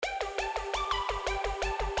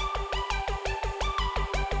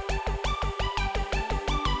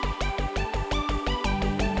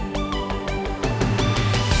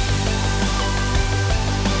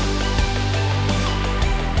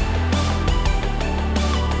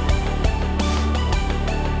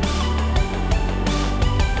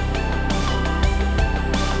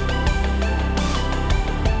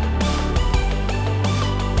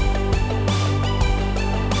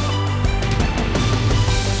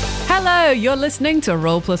Hello, you're listening to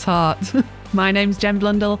Roll Plus Heart. My name's Jen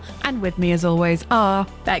Blundell, and with me as always are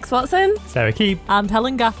Bex Watson, Sarah Keep, and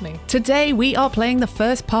Helen Gaffney. Today we are playing the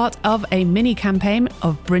first part of a mini-campaign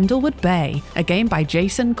of Brindlewood Bay, a game by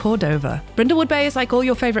Jason Cordova. Brindlewood Bay is like all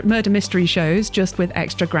your favourite murder mystery shows, just with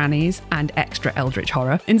extra grannies and extra eldritch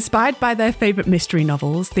horror. Inspired by their favourite mystery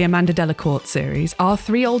novels, the Amanda Delacourt series, our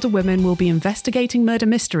three older women will be investigating murder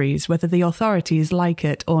mysteries, whether the authorities like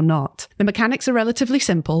it or not. The mechanics are relatively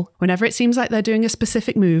simple. Whenever it seems like they're doing a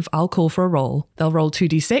specific move, I'll call for a roll. They'll roll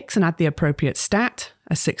 2d6 and add the appropriate stat.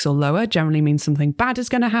 A 6 or lower generally means something bad is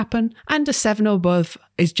going to happen, and a 7 or above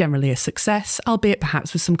is generally a success, albeit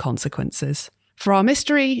perhaps with some consequences. For our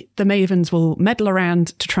mystery, the Mavens will meddle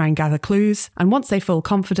around to try and gather clues, and once they feel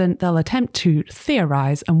confident, they'll attempt to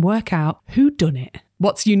theorise and work out who done it.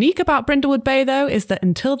 What's unique about Brindlewood Bay, though, is that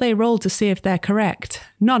until they roll to see if they're correct,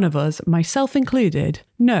 none of us, myself included,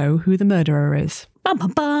 know who the murderer is. Bum,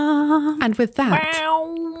 bum, bum. And with that,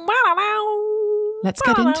 let's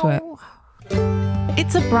get into it.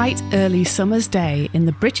 It's a bright early summer's day in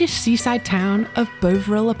the British seaside town of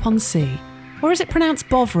Bovril-upon-Sea. Or is it pronounced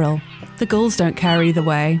Bovril? The gulls don't care either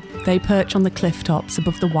way. They perch on the cliff tops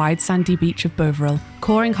above the wide sandy beach of Bovril,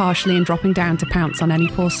 cawing harshly and dropping down to pounce on any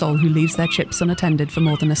poor soul who leaves their chips unattended for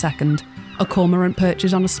more than a second. A cormorant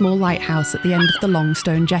perches on a small lighthouse at the end of the long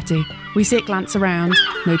stone jetty. We see it glance around,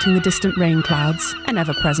 noting the distant rain clouds, an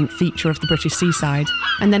ever-present feature of the British seaside,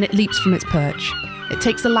 and then it leaps from its perch. It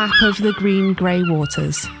takes a lap over the green, grey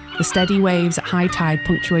waters, the steady waves at high tide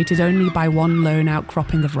punctuated only by one lone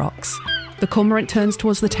outcropping of rocks. The cormorant turns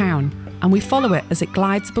towards the town, and we follow it as it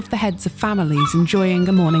glides above the heads of families enjoying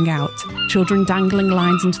a morning out, children dangling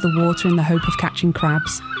lines into the water in the hope of catching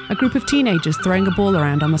crabs, a group of teenagers throwing a ball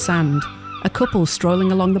around on the sand, a couple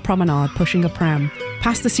strolling along the promenade pushing a pram.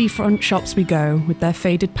 Past the seafront shops we go, with their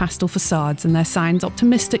faded pastel facades and their signs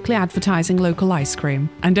optimistically advertising local ice cream,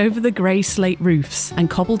 and over the grey slate roofs and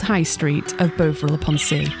cobbled high street of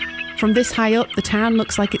Bovril-upon-Sea. From this high up, the town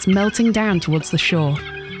looks like it's melting down towards the shore,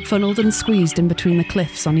 funnelled and squeezed in between the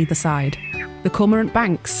cliffs on either side. The cormorant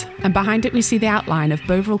banks, and behind it we see the outline of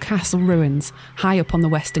Bovril Castle ruins, high up on the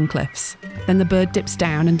western cliffs. Then the bird dips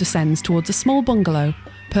down and descends towards a small bungalow,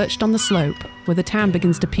 perched on the slope, where the town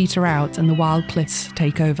begins to peter out and the wild cliffs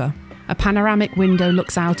take over. A panoramic window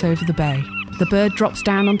looks out over the bay. The bird drops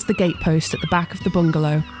down onto the gatepost at the back of the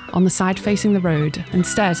bungalow, on the side facing the road, and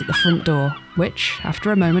stares at the front door, which,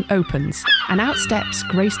 after a moment, opens, and out steps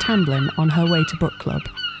Grace Tamblyn on her way to book club.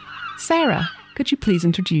 Sarah, could you please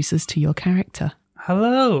introduce us to your character?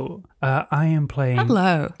 hello. I am playing...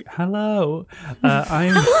 Hello. Hello.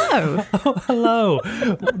 Hello. Oh, hello.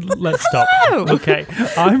 Let's stop. Hello. Okay.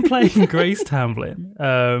 I'm playing Grace Tamblyn,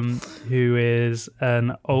 who is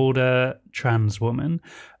an older trans woman.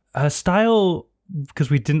 Her style...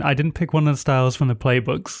 Because I didn't pick one of the styles from the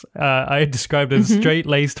playbooks. I described it as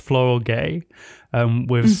straight-laced floral gay,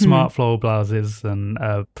 with smart floral blouses and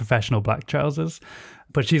professional black trousers.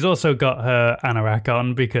 But she's also got her anorak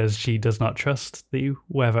on because she does not trust the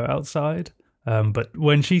weather outside. But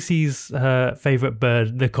when she sees her favourite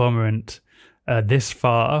bird, the cormorant, this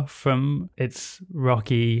far from its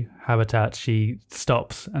rocky habitat, she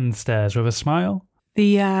stops and stares with a smile.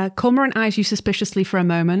 The cormorant eyes you suspiciously for a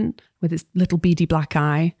moment with its little beady black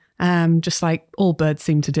eye, just like all birds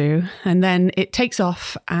seem to do. And then it takes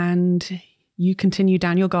off and you continue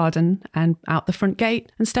down your garden and out the front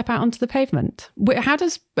gate and step out onto the pavement. How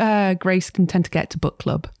does Grace intend to get to book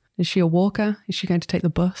club? Is she a walker? Is she going to take the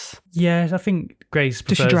bus? Yeah, I think Grace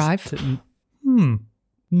prefers... Does she drive?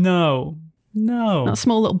 No. Not a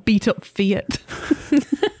small little beat up Fiat.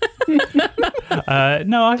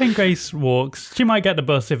 No, I think Grace walks. She might get the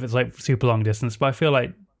bus if it's like super long distance, but I feel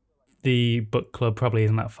like the book club probably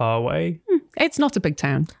isn't that far away. It's not a big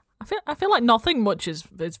town. I feel like nothing much is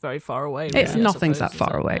very far away. Really, It's nothing's that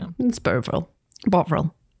far away. Yeah. It's Bovril.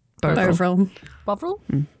 Bovril. Bovril. Bovril?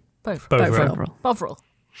 Bovril. Bovril.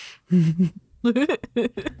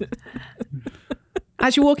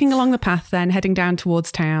 As you're walking along the path then, heading down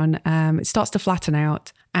towards town, it starts to flatten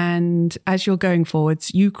out. And as you're going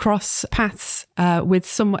forwards, you cross paths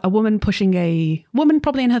with a woman probably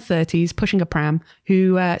in her 30s, pushing a pram,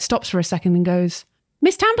 who stops for a second and goes,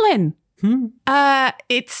 "Miss Tamblyn,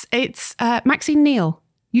 it's Maxine Neal.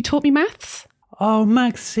 You taught me maths?" Oh,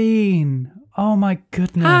 Maxine. Oh, my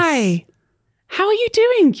goodness. Hi. How are you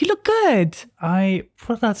doing? You look good.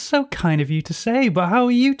 Well, that's so kind of you to say, but how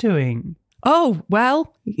are you doing? Oh,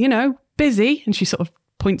 well, busy. And she sort of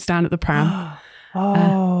points down at the pram.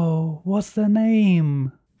 What's the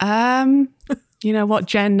name? You know what?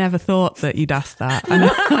 Jen never thought that you'd ask that. And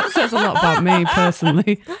that says a lot about me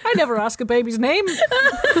personally. I never ask a baby's name.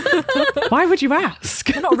 Why would you ask?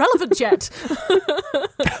 They're not relevant yet.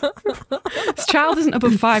 This child isn't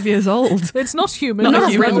above 5 years old. It's not human. Not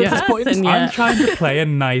Not human real yet. at this point. Person, I'm trying to play a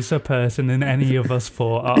nicer person than any of us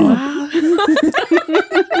four are.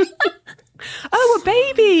 Oh, a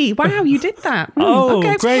baby. Wow, you did that. Oh,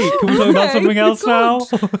 okay. great. Can we talk about something else now?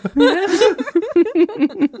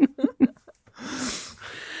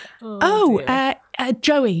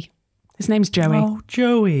 Joey. His name's Joey. Oh,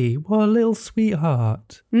 Joey. What a little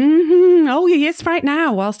sweetheart. Oh, he is right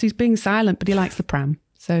now whilst he's being silent, but he likes the pram.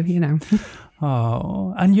 So, you know.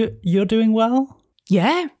 Oh, and you're doing well?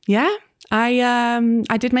 Yeah.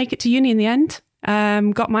 I did make it to uni in the end.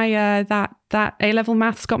 Got my that A-level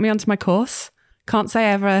maths got me onto my course. Can't say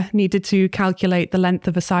I ever needed to calculate the length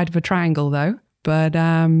of a side of a triangle though. But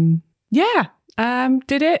did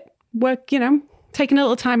it. Work, taking a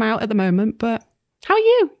little time out at the moment. But how are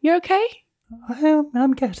you? You okay?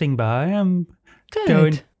 I'm getting by. I'm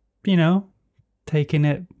Good. going, taking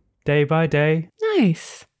it day by day.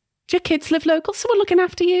 Nice. Do your kids live local? Someone looking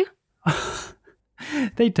after you?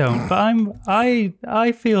 They don't, but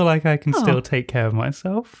I feel like I can still take care of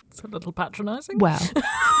myself. It's a little patronising. Well.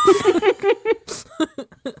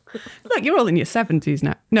 Look, you're all in your 70s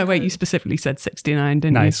now. No, wait, you specifically said 69,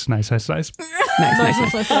 didn't you? Nice. Nice.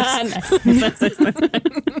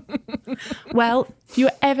 Well, if you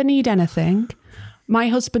ever need anything, my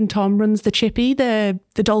husband Tom runs the Chippy, the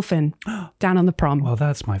dolphin, down on the prom. Well,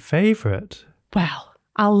 that's my favourite. Well,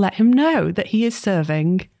 I'll let him know that he is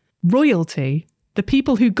serving royalty, the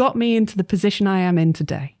people who got me into the position I am in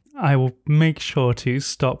today. I will make sure to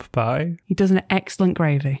stop by. He does an excellent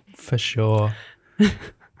gravy. For sure.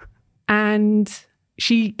 And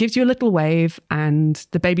she gives you a little wave and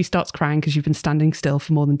the baby starts crying because you've been standing still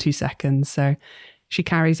for more than 2 seconds. So she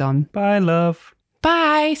carries on. Bye, love.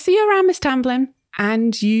 Bye. See you around, Miss Tamblyn.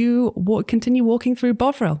 And you continue walking through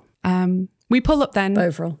Bovril. We pull up then.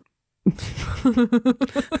 Bovril.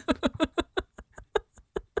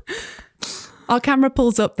 Our camera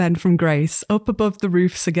pulls up then from Grace, up above the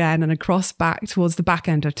roofs again and across back towards the back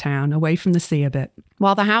end of town, away from the sea a bit.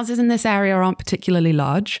 While the houses in this area aren't particularly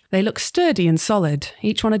large, they look sturdy and solid,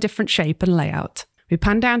 each one a different shape and layout. We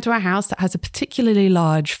pan down to a house that has a particularly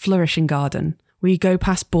large, flourishing garden. We go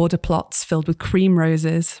past border plots filled with cream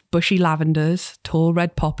roses, bushy lavenders, tall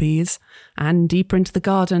red poppies, and deeper into the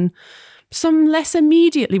garden, some less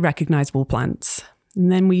immediately recognisable plants. And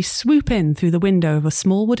then we swoop in through the window of a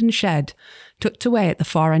small wooden shed tucked away at the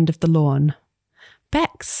far end of the lawn.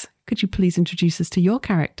 Bex, could you please introduce us to your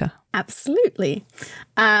character? Absolutely.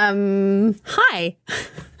 Hi. Hi.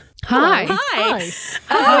 Hi.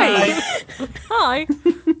 Hi.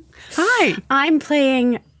 Hi. I'm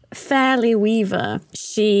playing Fairly Weaver.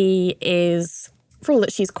 She is, for all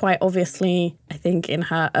that she's quite obviously, I think, in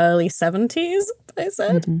her early 70s, I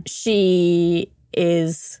said. Mm-hmm. She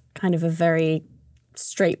is kind of a very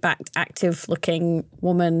straight-backed, active-looking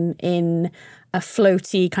woman in a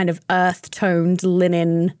floaty, kind of earth-toned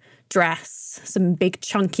linen dress, some big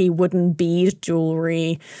chunky wooden bead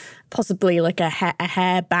jewellery, possibly like a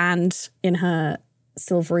hair band in her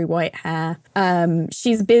silvery white hair.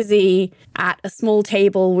 She's busy at a small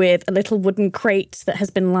table with a little wooden crate that has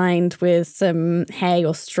been lined with some hay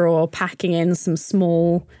or straw, packing in some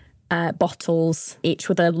small bottles, each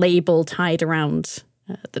with a label tied around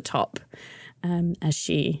the top, as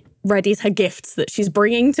she readies her gifts that she's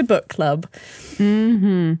bringing to book club.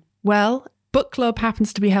 Mm-hmm. Well, book club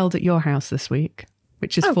happens to be held at your house this week,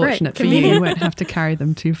 which is fortunate for you. Convenient. You won't have to carry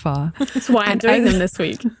them too far. That's why I'm doing them this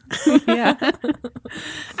week. Yeah.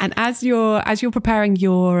 And as you're preparing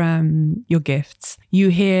your gifts, you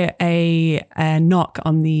hear a knock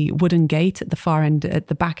on the wooden gate at the far end, at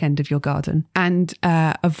the back end of your garden, and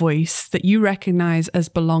a voice that you recognise as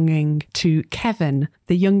belonging to Kevin,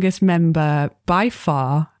 the youngest member by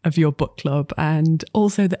far of your book club, and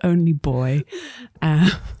also the only boy.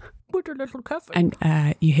 What a little Kevin.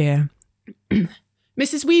 And you hear,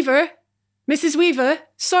 Mrs. Weaver,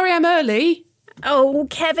 sorry I'm early. Oh,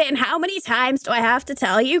 Kevin, how many times do I have to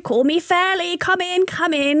tell you? Call me Fairly. Come in.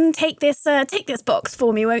 Take this box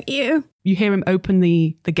for me, won't you? You hear him open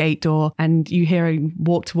the gate door and you hear him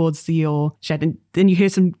walk towards your shed, and then you hear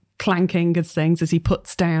some clanking of things as he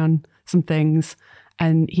puts down some things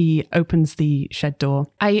and he opens the shed door.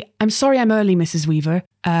 I'm sorry I'm early, Mrs. Weaver,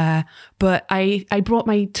 but I brought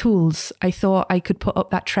my tools. I thought I could put up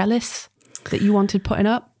that trellis that you wanted putting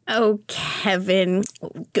up. Oh, Kevin,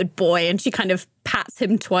 good boy. And she kind of pats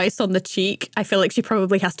him twice on the cheek. I feel like she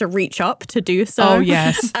probably has to reach up to do so. Oh,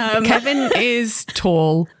 yes. Kevin is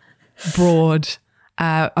tall, broad,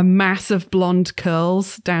 a mass of blonde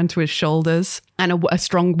curls down to his shoulders, and a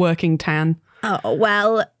strong working tan. Oh,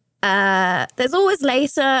 well, there's always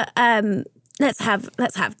later. Let's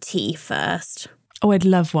have tea first. Oh, I'd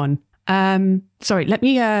love one. Sorry, let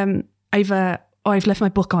me, I've left my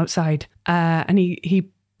book outside. And he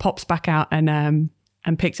pops back out and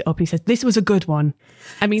picks it up. And he says, "This was a good one.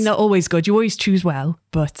 I mean, they're always good. You always choose well,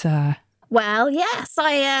 but..." Well, yes,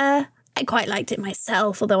 I quite liked it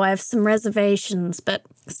myself, although I have some reservations. But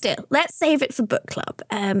still, let's save it for book club.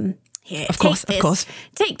 Here, Of course.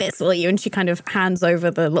 Take this, will you? And she kind of hands over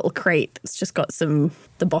the little crate that's just got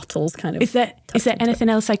the bottles kind of. Is there anything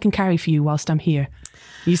else I can carry for you whilst I'm here?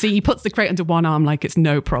 You see, he puts the crate under one arm like it's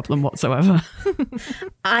no problem whatsoever.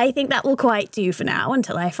 I think that will quite do for now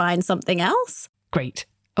until I find something else. Great.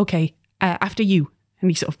 Okay, after you. And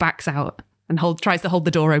he sort of backs out and tries to hold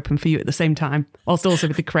the door open for you at the same time, whilst also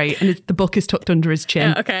with the crate. And the book is tucked under his chin.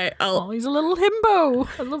 Yeah, okay, Oh, he's a little himbo.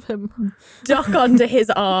 I love him. duck onto his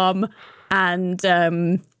arm and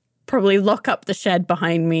probably lock up the shed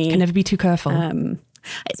behind me. Can never be too careful.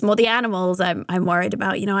 It's more the animals I'm worried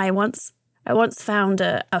about. You know, I once found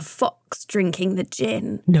a fox drinking the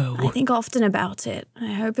gin. No. I think often about it.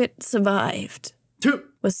 I hope it survived.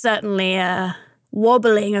 Was certainly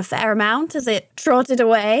wobbling a fair amount as it trotted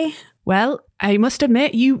away. Well, I must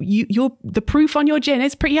admit, you're the proof on your gin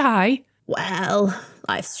is pretty high. Well,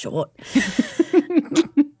 life's short.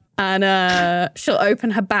 And she'll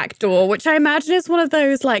open her back door, which I imagine is one of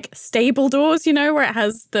those like stable doors, you know, where it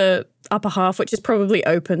has the upper half, which is probably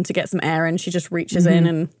open to get some air in. She just reaches in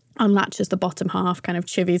and unlatches the bottom half, kind of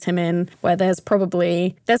chivies him in, where there's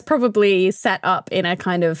probably set up in a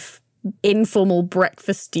kind of informal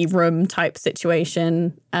breakfasty room type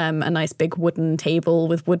situation, a nice big wooden table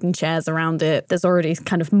with wooden chairs around it. There's already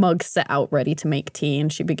kind of mugs set out ready to make tea,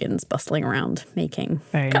 and she begins bustling around making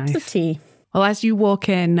cups of tea. Well, as you walk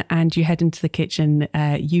in and you head into the kitchen,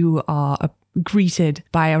 you are greeted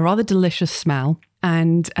by a rather delicious smell,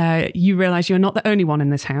 and you realise you're not the only one in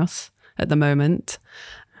this house at the moment.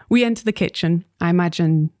 We enter the kitchen. I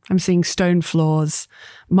imagine I'm seeing stone floors,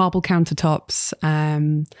 marble countertops,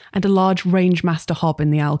 and a large Rangemaster hob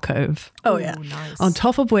in the alcove. Oh, yeah. Nice. On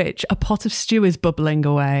top of which, a pot of stew is bubbling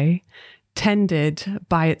away, tended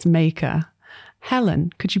by its maker.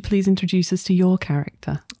 Helen, could you please introduce us to your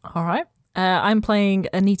character? All right. I'm playing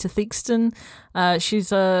Anita Theakston.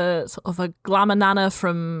 She's a sort of a glamour nana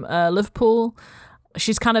from Liverpool.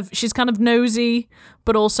 She's kind of nosy,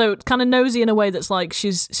 but also kind of nosy in a way that's like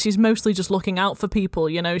she's mostly just looking out for people.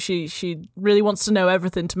 You know, she really wants to know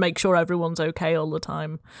everything to make sure everyone's okay all the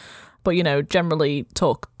time. But you know, generally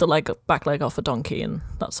talk the back leg off a donkey and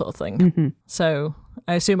that sort of thing. Mm-hmm. So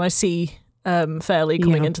I assume I see Fairly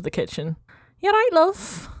coming into the kitchen. You're right,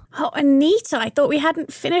 love. Oh, Anita, I thought we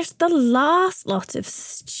hadn't finished the last lot of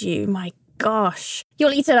stew. My gosh.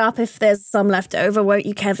 You'll eat it up if there's some left over, won't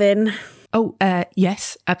you, Kevin? Oh,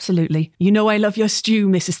 yes, absolutely. You know I love your stew,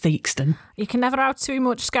 Mrs. Theakston. You can never have too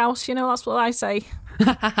much scouse, you know, that's what I say.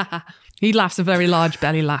 He laughs a very large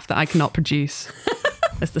belly laugh that I cannot produce.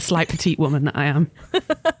 As the slight petite woman that I am.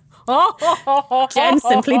 Jen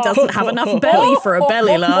simply doesn't have enough belly for a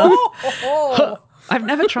belly laugh. I've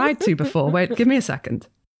never tried to before. Wait, give me a second.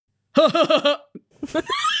 What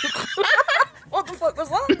the fuck was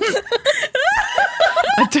that?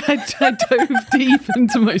 I dove deep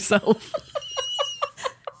into myself.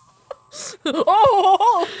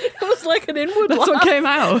 Oh, it was like an inward That's laugh. what came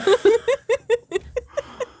out.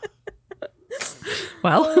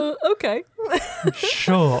 Well, Okay.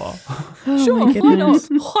 Sure. Sure, why not?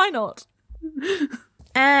 Why not?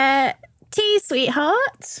 Tea,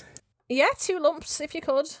 sweetheart. Yeah, 2 lumps if you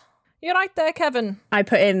could. You're right there, Kevin. I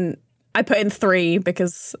put in 3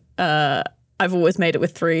 because I've always made it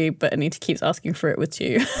with 3, but Anita keeps asking for it with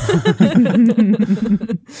 2.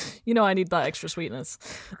 You know I need that extra sweetness.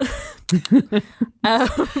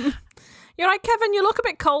 You're right, Kevin. You look a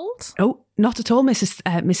bit cold. oh, not at all, Mrs.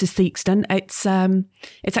 Theakston. It's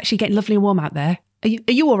actually getting lovely and warm out there. Are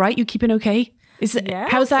you all right? You keeping okay? Yeah,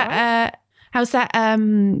 How's that? How's that?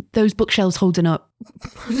 Those bookshelves holding up?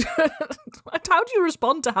 How do you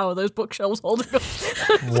respond to how are those bookshelves holding up?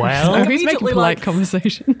 Well, Who's making immediately polite like-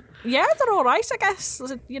 conversation? Yeah, they're all right, I guess.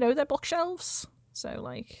 You know, they're bookshelves. So,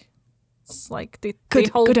 like, it's like they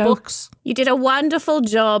hold good-o. books. You did a wonderful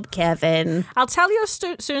job, Kevin. I'll tell you as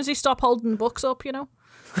soon as you stop holding books up, you know.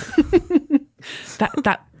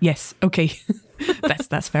 That yes, okay,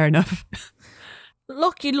 that's fair enough.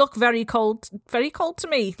 Look, you look very cold to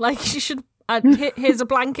me. Like you should. Here's a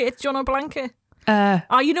blanket. Do you want a blanket?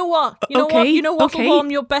 You know what? You know okay, what? You know what okay. will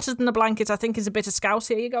warm you up better than the blanket? I think is a bit of scouse.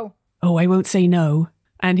 Here you go. Oh, I won't say no.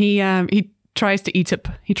 And he tries to eat it.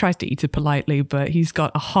 He tries to eat it politely, but he's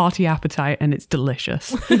got a hearty appetite and it's delicious.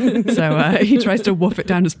 So he tries to wolf it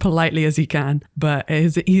down as politely as he can, but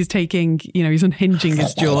he's taking, he's unhinging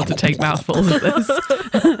his jaw to take mouthfuls of this.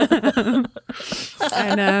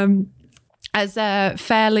 And as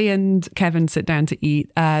Fairley and Kevin sit down to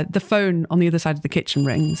eat, the phone on the other side of the kitchen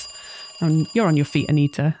rings. And you're on your feet,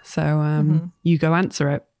 Anita. So you go answer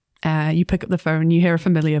it. You pick up the phone, you hear a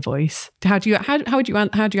familiar voice. How do you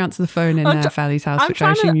answer the phone in Fairley's house, which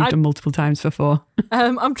I assume you've done multiple times before?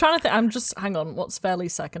 I'm trying to think. Hang on. What's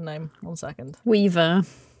Fairley's second name? 1 second. Weaver.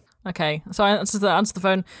 Okay, so I answer the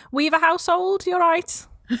phone. Weaver household, you're right.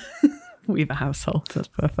 Weaver household, that's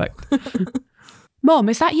perfect. Mom,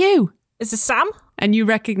 is that you? Is this Sam? And you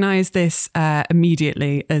recognise this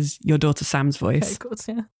immediately as your daughter Sam's voice. Okay, good,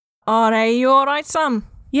 yeah. Are you all right, Sam?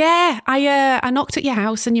 Yeah, I knocked at your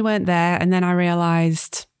house and you weren't there, and then I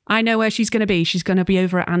realised I know where she's going to be. She's going to be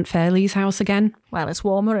over at Aunt Fairley's house again. Well, it's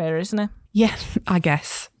warmer here, isn't it? Yeah, I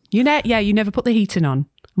guess. You never put the heating on.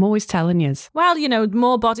 I'm always telling yous. Well, the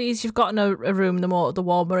more bodies you've got in a room, the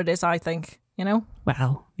warmer it is, I think,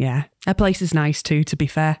 Well, yeah. Her place is nice too, to be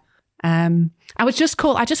fair. I just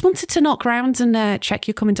wanted to knock round and check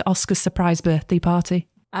you're coming to Oscar's surprise birthday party.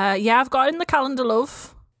 Yeah, I've got it in the calendar,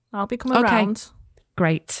 love. I'll be coming round.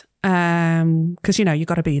 Great. Because, you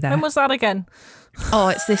got to be there. When was that again? Oh,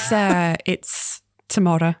 it's it's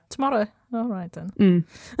tomorrow. Tomorrow? All right, then.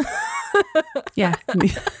 Yeah,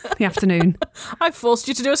 the afternoon. I've forced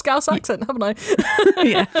you to do a Scouse accent, haven't I?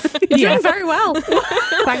 Yeah. You're doing very well.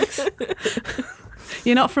 Thanks.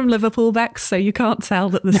 You're not from Liverpool, Bex, so you can't tell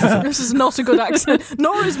that This is not a good accent.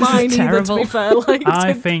 Nor is mine either, to be fair.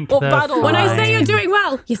 I think when I say you're doing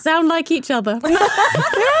well, you sound like each other.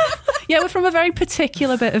 Yeah, we're from a very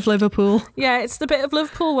particular bit of Liverpool. Yeah, it's the bit of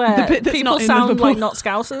Liverpool where people sound Liverpool. like not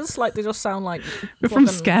Scousers. Like, they just sound like We're from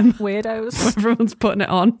Skem. weirdos. Everyone's putting it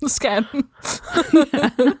on. Skem.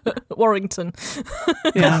 Warrington.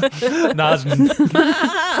 Yeah.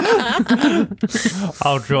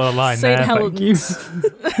 I'll draw a line St. there. Helens.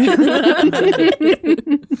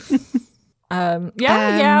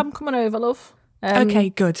 I'm coming over, love. Okay,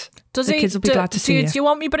 good. The kids will be glad to see you. Do you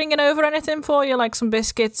want me bringing over anything for you, like some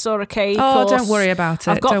biscuits or a cake? Oh, don't worry about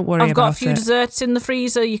it. I've got a few desserts in the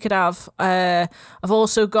freezer you could have. I've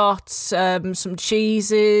also got some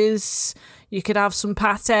cheeses. You could have some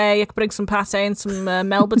pate. I could bring some pate and some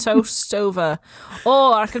Melba toast over.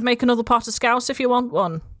 Or I could make another pot of scouse if you want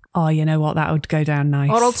one. Oh, you know what? That would go down nice.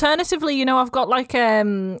 Or alternatively, I've got like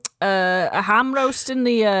a ham roast in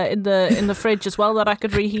the fridge as well that I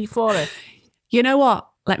could reheat for it. You know what?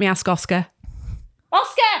 Let me ask Oscar.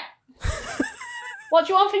 Oscar! What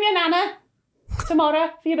do you want from your nana tomorrow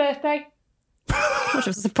for your birthday? Much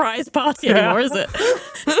of a surprise party anymore, is it?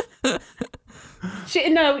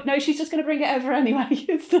 No, she's just going to bring it over anyway.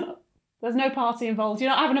 There's no party involved.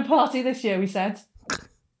 You're not having a party this year, he said.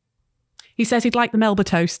 He says he'd like the Melba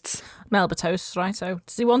toasts. Melba toasts, right? So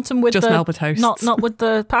does he want them with just Melba toasts? Not with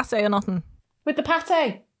the pate or nothing? With the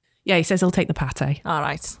pate? Yeah, he says he'll take the pate. All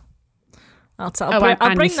right. I'll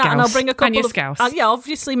bring that, and I'll bring a couple and your of scouse. Yeah,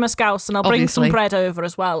 obviously my scouse, and I'll bring some bread over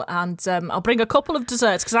as well, and I'll bring a couple of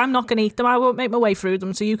desserts because I'm not going to eat them. I won't make my way through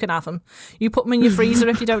them, so you can have them. You put them in your freezer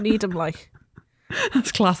if you don't need them.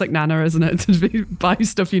 That's classic Nana, isn't it? To buy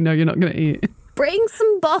stuff you're not going to eat. Bring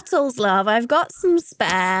some bottles, love. I've got some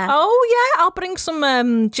spare. Oh yeah, I'll bring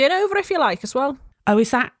some gin over if you like as well. Oh,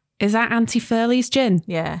 is that Auntie Furley's gin?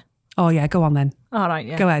 Yeah. Oh yeah, go on then. All right,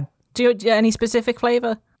 yeah. Go ahead. Do you any specific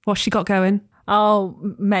flavour? What's she got going? Oh,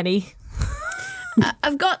 many.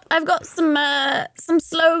 I've got some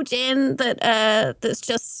slow gin that's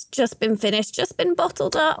just been finished, just been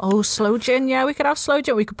bottled up. Oh, slow gin. Yeah, we could have slow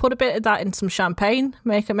gin. We could put a bit of that in some champagne.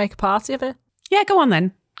 Make a party of it. Yeah, go on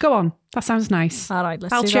then. Go on. That sounds nice. All right,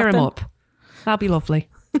 I'll cheer him up. That'll be lovely.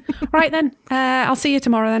 Right then. I'll see you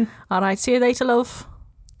tomorrow then. All right. See you later, love.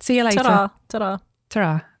 See you later. Ta-ra. Ta-ra.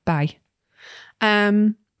 Ta-ra. Bye.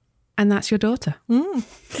 And that's your daughter.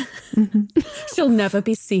 She'll never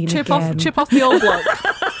be seen again. Chip off the old bloke.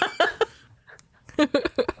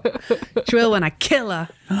 She will when I kill her.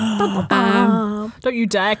 Don't you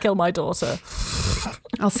dare kill my daughter.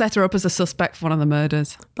 I'll set her up as a suspect for one of the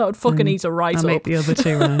murders. That would fucking eat her right I'll up. make the other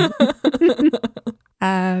two right.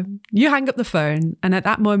 You hang up the phone, and at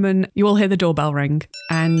that moment, you all hear the doorbell ring,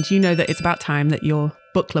 and you know that it's about time that your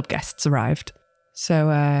book club guests arrived. So,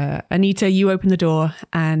 Anita, you open the door,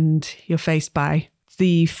 and you're faced by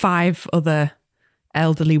the 5 other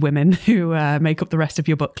elderly women who make up the rest of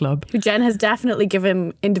your book club. Who Jen has definitely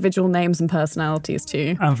given individual names and personalities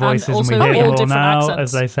to. And voices, and also we hear all them all different now accents.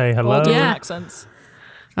 as they say hello. All different Yeah. accents.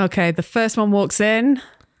 Okay, the first one walks in.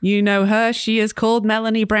 You know her. She is called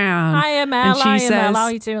Melanie Brown. Hi, Mel. How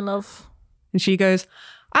are you doing, love? And she goes,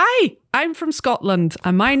 "Hi, I'm from Scotland,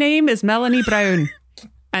 and my name is Melanie Brown."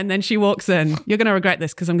 And then she walks in. You're going to regret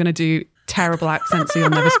this because I'm going to do terrible accents, so you'll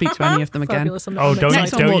never speak to any of them again. Fabulous.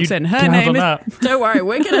 Next one walks in. Her name is... Don't worry,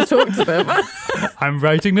 we're going to talk to them. I'm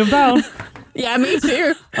writing them down. Yeah, me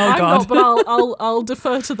too. Oh, God. Not, but I'll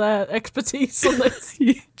defer to their expertise on this.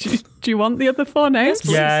 do you want the other 4 names?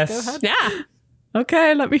 Yes. Go ahead. Yeah.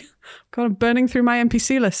 Okay, God, I'm burning through my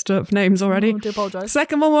NPC list of names already. I do apologise.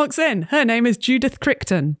 Second one walks in. Her name is Judith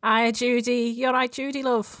Crichton. Hi, Judy. You're right, Judy,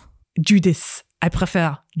 love. Judith. I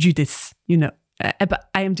prefer Judith, but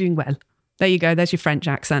I am doing well. There you go. There's your French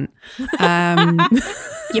accent.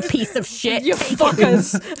 You piece of shit. You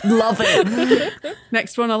fuckers. Love it.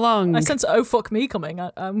 Next one along. I sense oh fuck me coming.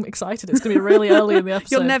 I'm excited. It's going to be really early in the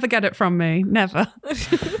episode. You'll never get it from me. Never.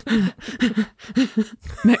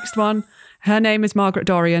 Next one. Her name is Margaret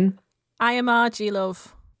Dorian. I am Argy,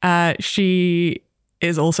 love. She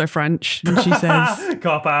is also French. And she says...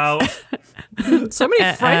 Cop out. So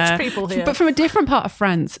many French people here. But from a different part of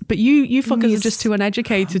France. But you fuckers are just too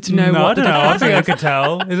uneducated to know No, I what don't the know. I difference think I is. could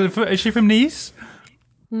tell. Is she from Nice?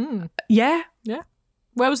 Yeah. Yeah.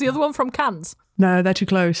 Where was the other one from? Cannes? No, they're too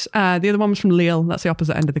close. The other one was from Lille. That's the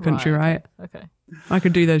opposite end of the country, right? Okay. I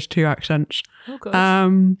could do those 2 accents. Oh,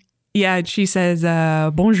 good. Yeah, she says,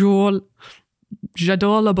 bonjour,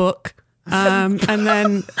 j'adore le book. And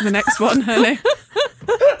then the next one, her name...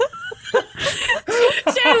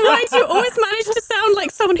 Jen, why do you always manage to sound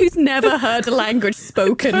like someone who's never heard a language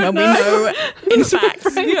spoken when we know, in fact,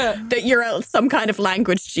 that you're some kind of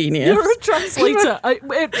language genius? You're a translator.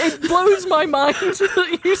 It blows my mind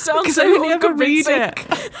that you sound so I only ever read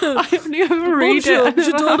unconvincing. it. I only ever read Bonjour, it.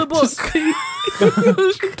 j'adore le book.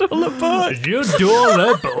 J'adore le book. J'adore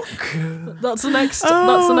le book. That's the next.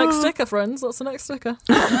 That's the next sticker, friends. That's the next sticker.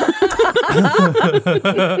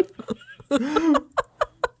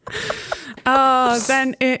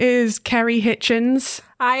 Then it is Kerry Hitchens.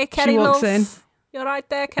 Hi, Kerry, She walks love. in. You're right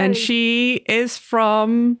there, Kerry. And she is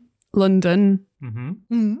from London.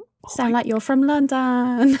 Sound like you're from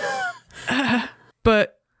London.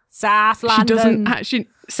 But South she London. doesn't actually...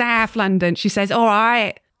 South London. She says, all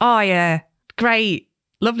right. Oh, yeah. Great.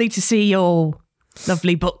 Lovely to see you all.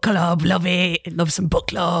 Lovely book club. Love it. Love some book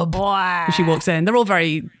club. And she walks in. They're all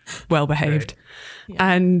very well behaved.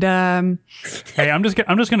 And Hey, I'm just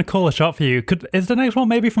gonna call a shot for you. Is the next one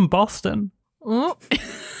maybe from Boston? Oh.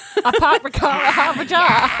 I parked the car at Harvard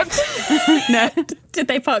Yard. no, Did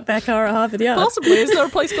they park their car at Harvard Yard? Possibly. Is there a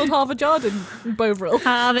place called Harvard Yard in Bovril?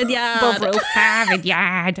 Harvard Yard. Bovril. Harvard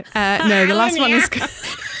Yard. No, the last one is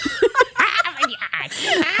Harvard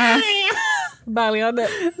Yard. Barely on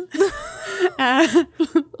it.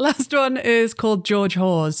 last one is called George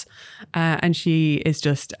Hawes, and she is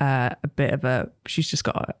just a bit of a. She's just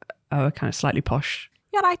got a kind of slightly posh.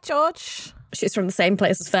 You're right, George. She's from the same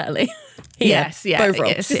place as Fairley. Yes, yeah, Bovril.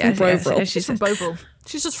 yes, She's yes, from yes, Bovril. yes, She's from Bovril.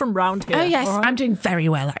 She's just from round here. Oh yes, all right? I'm doing very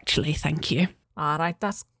well actually. Thank you. All right,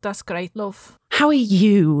 that's great, love. How are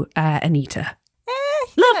you, Anita?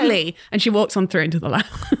 Lovely. And she walks on through into the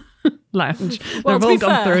lounge. Well, They've to all be gone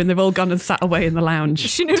fair, through and they've all gone and sat away in the lounge.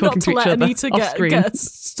 She knew talking not to each let other Anita off screen.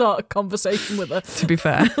 start a conversation with her. To be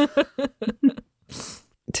fair.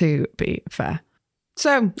 To be fair.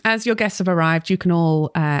 So, as your guests have arrived, you can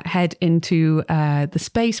all head into the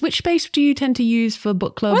space. Which space do you tend to use for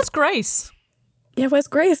book club? Where's Grace? Yeah, where's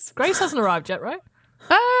Grace? Grace hasn't arrived yet, right?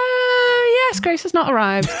 Yes, Grace has not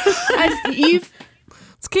arrived. As you've...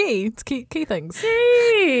 It's key. It's key things.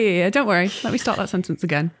 Hey, don't worry. Let me start that sentence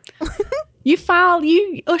again. You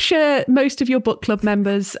usher most of your book club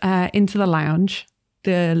members into the lounge,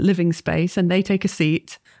 the living space, and they take a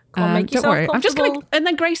seat. Go on, make Don't yourself worry. I'm just going to... comfortable. And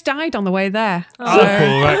then Grace died on the way there. Oh,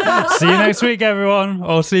 cool. Right. See you next week, everyone.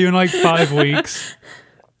 Or see you in like 5 weeks.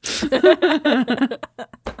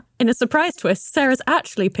 In a surprise twist, Sarah's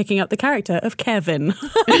actually picking up the character of Kevin.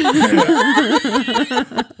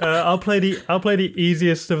 I'll play the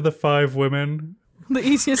easiest of the 5 women. The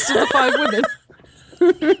easiest of the 5 women.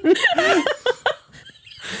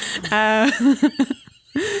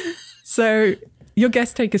 So your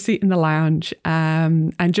guests take a seat in the lounge,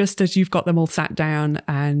 and just as you've got them all sat down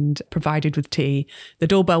and provided with tea, the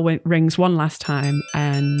doorbell rings one last time,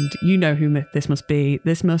 and you know who this must be.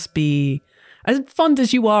 This must be, as fond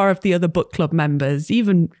as you are of the other book club members,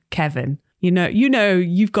 even Kevin. You know,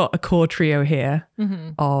 you've got a core trio here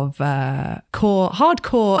of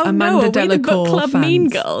hardcore Amanda no, are we the Delacour book club fans. Mean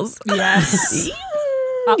Girls? Yes.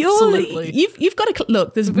 Absolutely. You've got a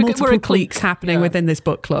look. There's We're multiple a clique, cliques happening yeah. within this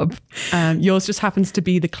book club. Yours just happens to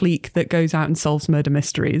be the clique that goes out and solves murder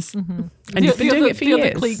mysteries, and you've been doing it for the years.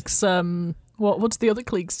 other cliques, what's the other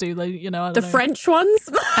cliques do? They, I don't The know. French ones?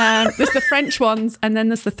 There's the French ones, and then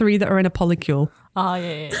there's the 3 that are in a polycule. Ah,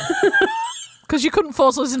 yeah. Because you couldn't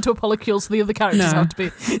force us into a polycule, so the other characters No. have to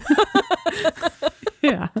be.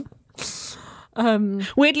 Yeah.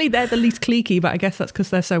 Weirdly, they're the least cliquey, but I guess that's because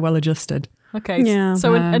they're so well adjusted. Okay. Yeah.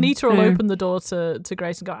 So Anita will yeah. open the door to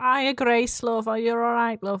Grace and go, "Hiya, Grace, love. Are you all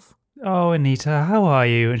right, love?" Oh, Anita, how are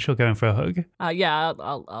you? And she'll go in for a hug. Yeah,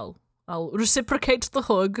 I'll reciprocate the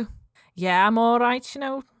hug. Yeah, I'm all right.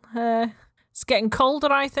 It's getting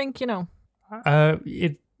colder, I think. It's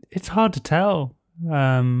hard to tell.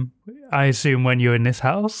 I assume when you're in this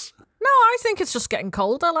house. No, I think it's just getting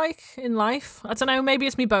colder, like in life. I don't know. Maybe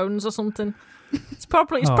it's me bones or something. It's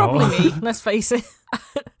probably me. Let's face it.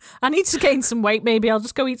 I need to gain some weight. Maybe I'll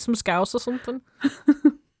just go eat some scouse or something.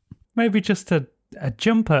 Maybe just a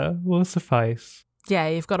jumper will suffice. Yeah,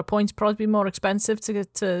 you've got a point. It'd probably be more expensive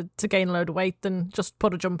to gain a load of weight than just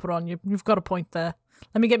put a jumper on. You've got a point there.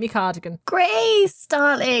 Let me get my cardigan. Grace,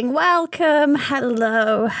 darling, welcome.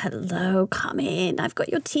 Hello. Come in. I've got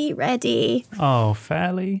your tea ready. Oh,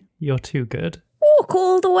 fairly. You're too good. Walk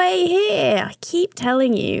all the way here. I keep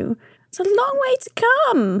telling you. It's a long way to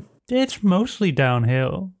come. It's mostly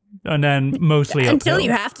downhill. And then mostly Until uphill.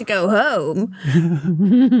 you have to go home.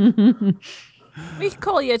 We can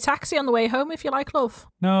call you a taxi on the way home if you like, love.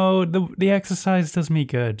 No, the exercise does me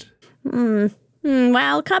good.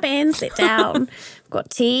 Well, come in, sit down. I've got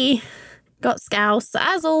tea, got scouse,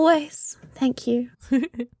 as always. Thank you.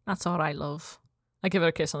 That's all right, love. I give her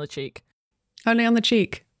a kiss on the cheek. Only on the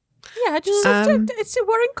cheek. Yeah, just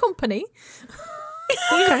we're in company.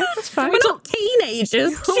 Okay, that's fine. We're not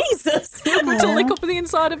teenagers. Jesus. To lick up the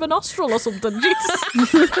inside of a nostril or something. Jesus.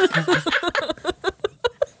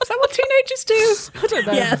 Is that what teenagers do? I don't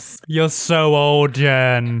know. Yes. You're so old,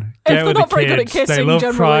 Jen. If Get they're with not the very good at kids. They kissing, love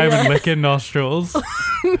generally, prime yeah. and licking nostrils.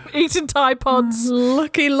 Eating Tide Pods.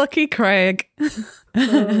 Lucky Craig.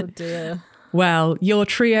 Oh, dear. Well, your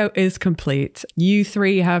trio is complete. You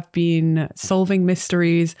 3 have been solving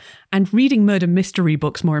mysteries and reading murder mystery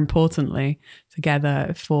books, more importantly,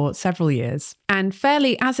 together for several years. And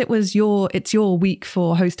fairly, as it's your week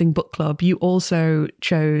for hosting book club, you also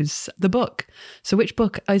chose the book. So which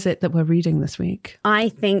book is it that we're reading this week? I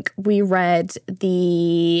think we read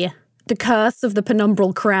the Curse of the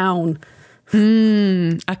Penumbral Crown.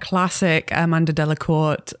 A classic Amanda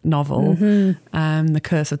Delacourt novel, The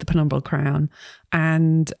Curse of the Penumbral Crown.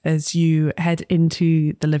 And as you head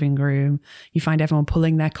into the living room, you find everyone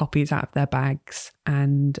pulling their copies out of their bags,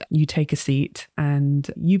 and you take a seat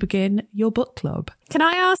and you begin your book club. Can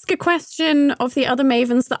I ask a question of the other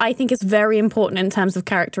mavens that I think is very important in terms of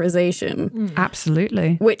characterization?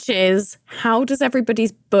 Absolutely. Which is, how does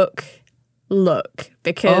everybody's book look?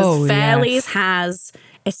 Because Fairley's has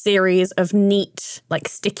a series of neat, like,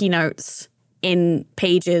 sticky notes in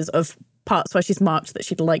pages of parts where she's marked that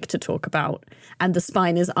she'd like to talk about, and the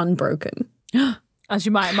spine is unbroken. As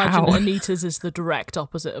you might imagine, How? Anita's is the direct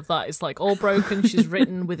opposite of that. It's like all broken. She's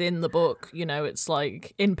written within the book. It's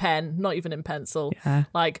like in pen, not even in pencil. Yeah.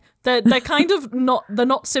 Like they're kind of not. They're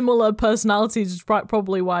not similar personalities. It's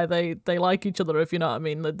probably why they like each other. If you know what I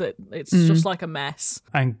mean. It's just like a mess.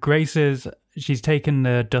 And she's taken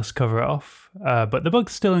the dust cover off, but the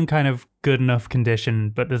book's still in kind of good enough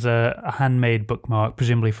condition, but there's a handmade bookmark,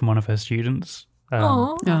 presumably from one of her students.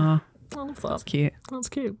 Oh, Oh, I love that. that's cute. That's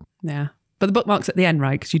cute. Yeah. But the bookmark's at the end,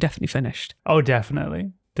 right? Because you definitely finished. Oh,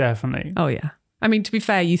 definitely. Definitely. Oh, yeah. I mean, to be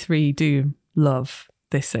fair, you 3 do love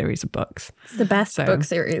this series of books. It's the best So- book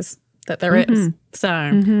series that there is. So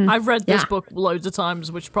I've read this Yeah. book loads of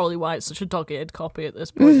times, which is probably why it's such a dog-eared copy at this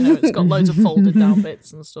point. It's got loads of folded down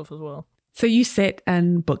bits and stuff as well. So you sit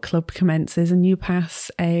and book club commences, and you pass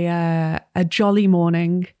a jolly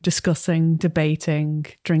morning discussing, debating,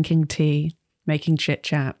 drinking tea, making chit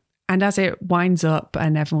chat. And as it winds up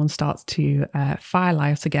and everyone starts to file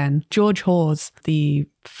out again, George Hawes, the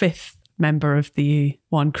 5th member of the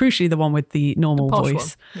one, crucially the one with the normal Posh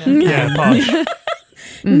voice. one. Yeah. Yeah, posh.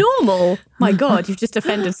 normal. My God, you've just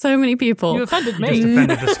offended so many people. You offended Just me.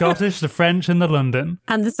 offended the Scottish, the French, and the London.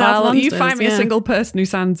 And the South Well, you Londoners, find me a yeah. single person who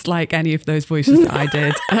sounds like any of those voices that I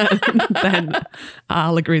did, then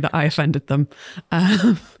I'll agree that I offended them.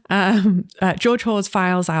 George Hawes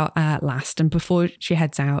files out last, and before she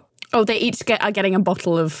heads out, Oh, they each are getting a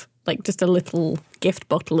bottle of, like, just a little gift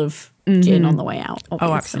bottle of gin on the way out. oh,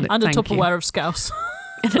 obviously. absolutely. And a Thank you. Tupperware of scouse.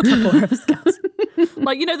 And a Tupperware of Scouse.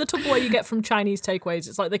 Like, you know, the Tupperware you get from Chinese takeaways.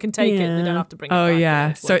 It's like they can take it, they don't have to bring it Oh back.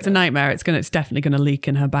 yeah, so it's a nightmare. It's definitely gonna leak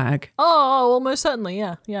in her bag. Oh, almost certainly,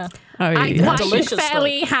 yeah. Oh I yeah. think Delicious,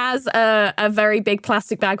 Fairly has a very big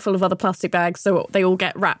plastic bag full of other plastic bags, so they all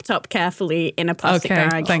get wrapped up carefully in a plastic Okay,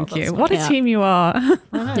 bag. thank you. that's What a nice. team you are.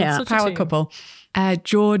 Yeah. such a Power team. couple.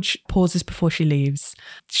 George pauses before she leaves.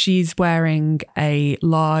 She's wearing a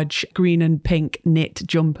large green and pink knit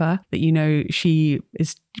jumper that, she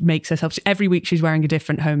makes herself. Every week she's wearing a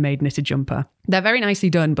different homemade knitted jumper. They're very nicely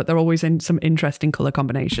done, but they're always in some interesting colour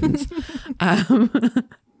combinations.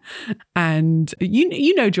 And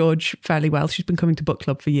you know George fairly well. She's been coming to book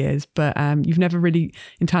club for years, but you've never really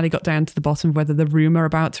entirely got down to the bottom of whether the rumour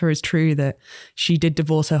about her is true that she did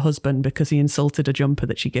divorce her husband because he insulted a jumper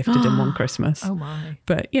that she gifted him one Christmas. Oh my.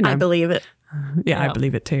 But, I believe it. yeah, I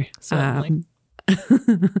believe it too. Certainly.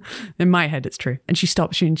 In my head, it's true. And she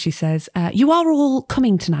stops you and she says, you are all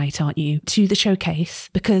coming tonight, aren't you, to the showcase?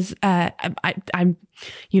 Because I'm,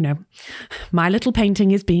 my little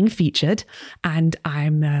painting is being featured and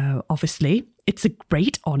I'm obviously, it's a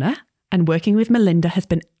great honour. And working with Melinda has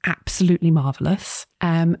been absolutely marvellous.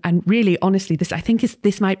 And really, honestly,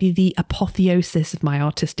 this might be the apotheosis of my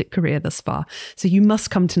artistic career thus far. So you must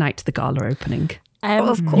come tonight to the gala opening.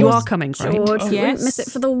 Of course. You are coming, right? George, you Yes. wouldn't miss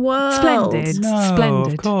it for the world. Splendid. No,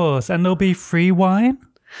 Splendid. of course. And there'll be free wine.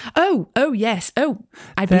 Oh, yes. Oh,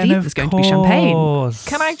 I Then believe of there's going to be champagne. course.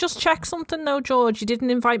 Can I just check something though, George? You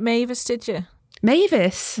didn't invite Mavis, did you?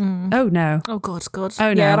 Mavis? Oh, no. Oh, good. Oh,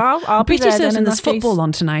 no. Yeah, I'll be pretty there then certain in there's that case. football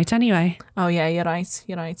on tonight anyway. Oh yeah, you're right.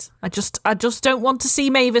 I just don't want to see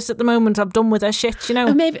Mavis at the moment. I'm done with her shit, you know.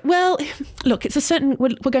 Oh, maybe. Well, look, it's a certain. We're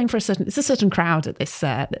going for it's a certain crowd at this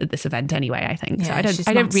event anyway. I think. So Yeah, I she's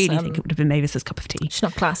don't not, really think it would have been Mavis's cup of tea. She's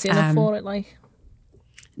not classy enough for it, like.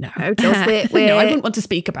 No, No, Jules, we're, no, I wouldn't want to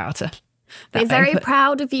speak about her. we're That way, very but-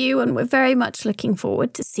 proud of you and we're very much looking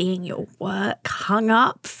forward to seeing your work hung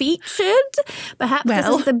up, featured. Perhaps this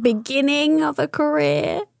Well. is the beginning of a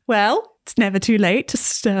career. Well, it's never too late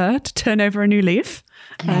to turn over a new leaf,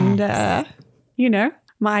 and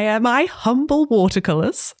my humble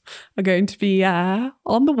watercolors are going to be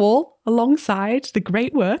on the wall alongside the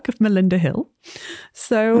great work of Melinda Hill.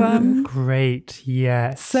 So, Great,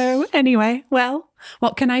 yes. so anyway, well,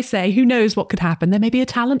 what can I say? Who knows what could happen? There may be a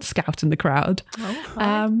talent scout in the crowd.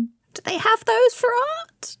 Do they have those for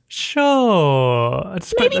art? Sure.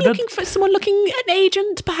 Maybe looking for someone, an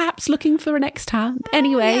agent, perhaps looking for an ex-talent.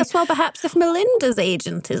 Anyway, Yes, well, perhaps if Melinda's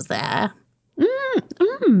agent is there.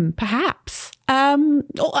 perhaps.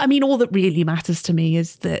 All that really matters to me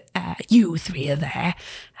is that you three are there,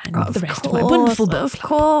 and the rest of my wonderful book Of club.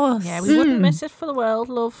 course. Yeah, we wouldn't miss it for the world,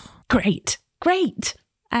 love. Great.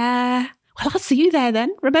 Well, I'll see you there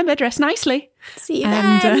then. Remember, dress nicely. See you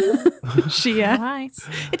And then. she, Right.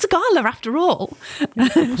 it's a gala after all.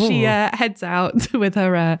 She heads out with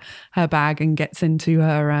her bag and gets into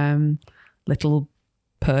her little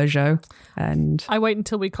Peugeot. And I wait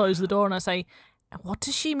until we close the door and I say, what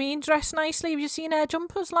does she mean, dress nicely? Have you seen her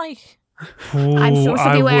jumpers like? I'm sure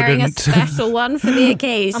she'll be I wearing wouldn't. a special one for the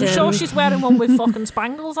occasion. I'm sure she's wearing one with fucking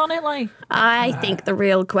spangles on it, like. I think the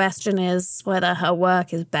real question is whether her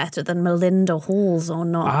work is better than Melinda Hall's or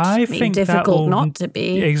not. I mean, think difficult that'll- not to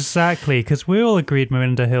be. Exactly, because we all agreed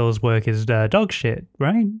Melinda Hill's work is dog shit,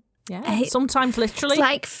 right? Yeah, sometimes literally. It's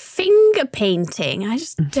like finger painting. I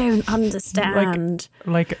just don't understand.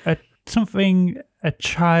 Like something a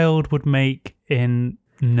child would make in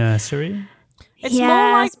nursery. It's more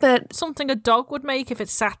Yes, like but something a dog would make if it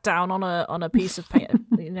sat down on a piece of paper,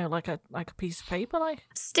 like a piece of paper, like.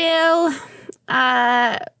 still,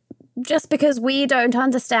 just because we don't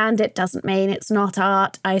understand it doesn't mean it's not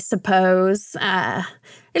art, I suppose.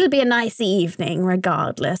 It'll be a nice evening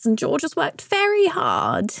regardless, and George has worked very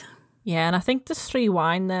hard. Yeah, and I think there's 3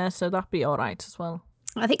 wine there, so that'd be all right as well.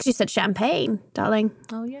 I think she said champagne, darling.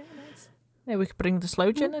 Oh yeah, nice. Yeah, we could bring the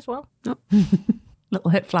sloe gin as well. little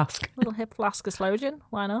hip flask. Little hip flask of sloe gin.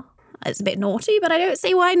 Why not? It's a bit naughty, but I don't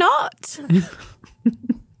see why not.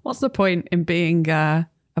 What's the point in being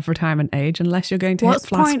of retirement age unless you're going to What's hip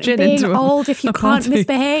the flask point gin of being into old if you a can't party?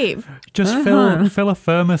 misbehave? Just fill a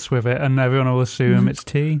thermos with it, and everyone will assume it's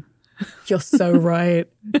tea. You're so right.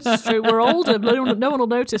 It's true, we're older. No one will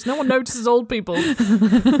notice. No one notices old people.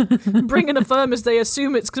 Bringing a thermos, they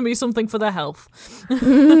assume it's going to be something for their health. She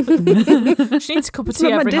needs a cup of tea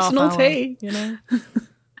Some every half medicinal hour. tea. You know?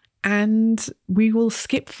 And we will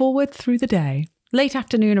skip forward through the day. Late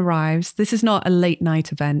afternoon arrives. This is not a late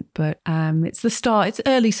night event, but it's the start. It's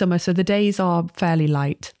early summer, so the days are fairly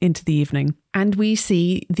light into the evening. And we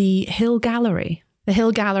see the Hill Gallery. The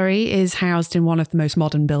Hill Gallery is housed in one of the most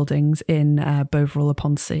modern buildings in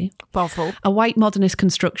Bovril-upon-Sea. Bovril. A white modernist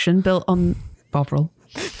construction built on Bovril.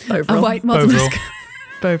 Bovril. A white modernist...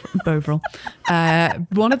 Bovril.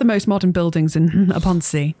 One of the most modern buildings in upon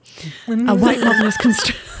sea. A white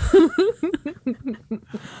modernist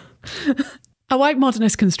A white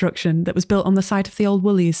modernist construction that was built on the site of the old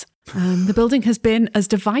Woolies. The building has been as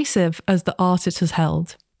divisive as the art it has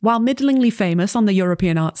held. While middlingly famous on the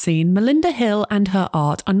European art scene, Melinda Hill and her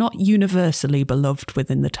art are not universally beloved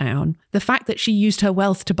within the town. The fact that she used her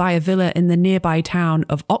wealth to buy a villa in the nearby town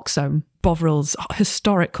of Oxholm, Bovril's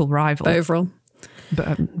historical rival. Bovril.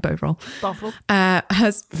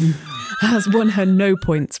 Has won her no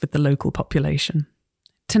points with the local population.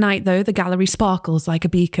 Tonight, though, the gallery sparkles like a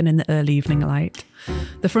beacon in the early evening light.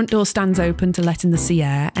 The front door stands open to let in the sea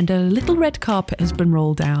air, and a little red carpet has been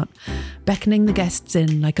rolled out, beckoning the guests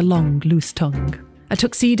in like a long, loose tongue. A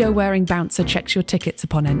tuxedo-wearing bouncer checks your tickets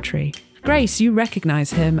upon entry. Grace, you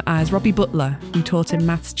recognise him as Robbie Butler, who taught him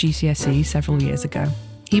maths GCSE several years ago.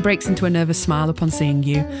 He breaks into a nervous smile upon seeing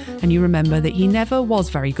you, and you remember that he never was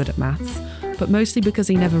very good at maths, but mostly because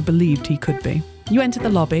he never believed he could be. You enter the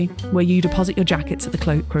lobby, where you deposit your jackets at the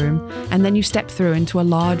cloakroom, and then you step through into a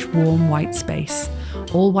large, warm, white space.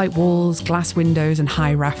 All white walls, glass windows, and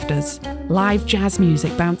high rafters. Live jazz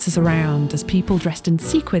music bounces around as people dressed in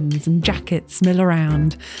sequins and jackets mill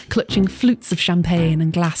around, clutching flutes of champagne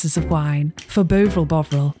and glasses of wine. For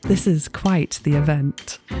Bovril, this is quite the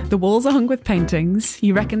event. The walls are hung with paintings.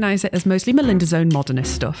 You recognise it as mostly Melinda's own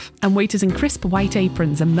modernist stuff, and waiters in crisp white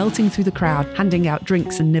aprons are melting through the crowd, handing out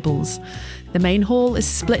drinks and nibbles. The main hall is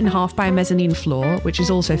split in half by a mezzanine floor, which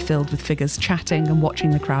is also filled with figures chatting and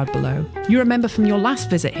watching the crowd below. You remember from your last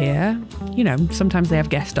visit here, sometimes they have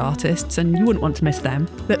guest artists and you wouldn't want to miss them.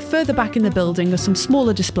 But further back in the building are some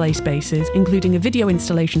smaller display spaces, including a video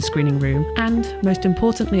installation screening room and, most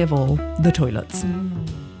importantly of all, the toilets.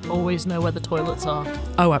 Always know where the toilets are.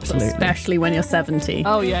 Oh, absolutely. Especially when you're 70.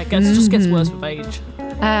 Oh yeah, it just gets worse with age.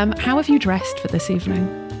 How have you dressed for this evening?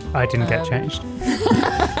 I didn't get changed.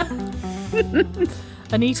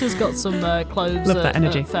 Anita's got some clothes Love that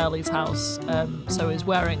energy. at Fairley's house, so is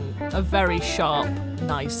wearing a very sharp,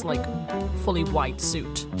 nice, fully white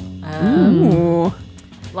suit. Ooh.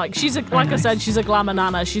 Like I said, she's a glamour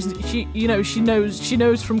nana. She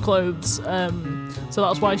knows from clothes. So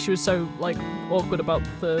that's why she was so awkward about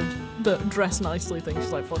the dress nicely thing.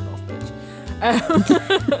 She's like, fuck off, bitch.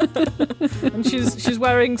 And she's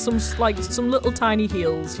wearing some little tiny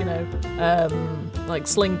heels,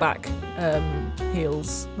 slingback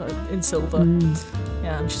heels in silver.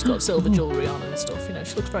 Yeah, and she's got silver jewellery on and stuff.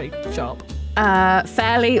 She looks very sharp.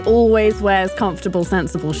 Fairley always wears comfortable,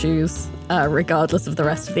 sensible shoes, regardless of the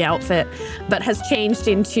rest of the outfit, but has changed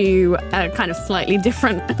into a kind of slightly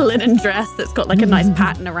different linen dress that's got a nice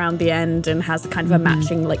pattern around the end and has a kind of a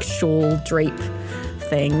matching shawl drape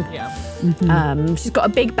thing. Yeah. She's got a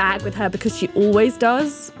big bag with her because she always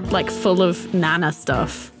does, full of Nana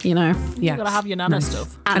stuff, Yeah. You gotta have your Nana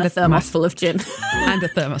stuff. And a thermos full of gin. And a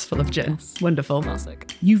thermos full of gin. Yes. Wonderful.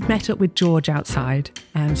 Classic. You've met up with George outside,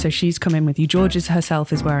 so she's come in with you. George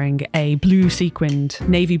herself is wearing a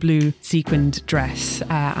navy blue sequined dress,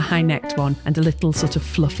 a high-necked one, and a little sort of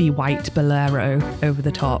fluffy white bolero over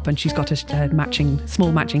the top, and she's got a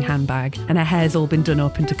small matching handbag, and her hair's all been done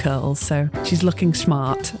up into curls, so she's looking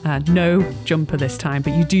smart. No jumper this time,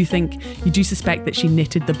 but you do suspect that she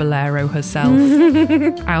knitted the bolero herself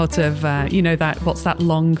out of what's that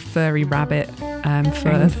long furry rabbit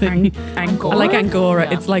Angora? I like Angora.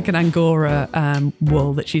 Yeah. It's like an Angora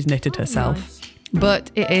wool that she's knitted herself. Nice.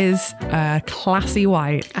 But it is classy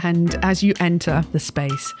white, and as you enter the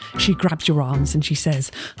space, she grabs your arms and she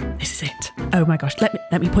says, "This is it. Oh my gosh,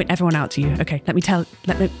 let me point everyone out to you. Okay, let me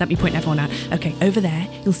point everyone out. Okay, over there,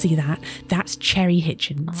 you'll see that. That's Cherry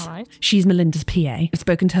Hitchens. All right. She's Melinda's PA. I've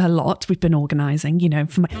spoken to her a lot. We've been organising,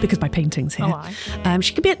 because my painting's here. All right.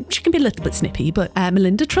 She can be a little bit snippy, but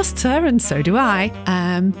Melinda trusts her, and so do I.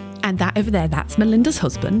 And that over there, that's Melinda's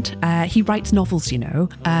husband. He writes novels,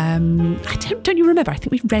 Don't you remember? I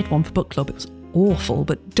think we read one for book club. It was awful,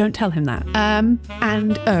 but don't tell him that.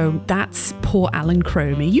 That's poor Alan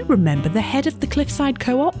Cromie. You remember the head of the Cliffside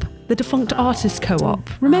Co-op? The defunct artists co-op.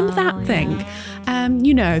 Remember that thing?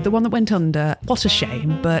 The one that went under. What a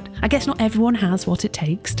shame, but I guess not everyone has what it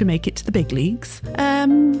takes to make it to the big leagues.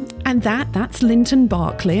 And that's Linton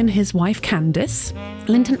Barclay and his wife Candice.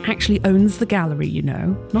 Linton actually owns the gallery,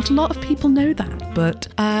 Not a lot of people know that, but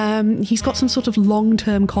he's got some sort of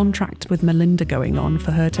long-term contract with Melinda going on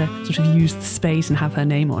for her to sort of use the space and have her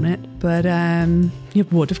name on it. But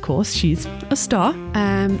Wood, of course, she's a star.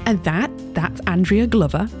 And that's Andrea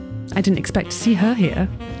Glover. I didn't expect to see her here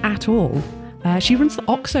at all. She runs the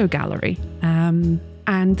Oxo Gallery.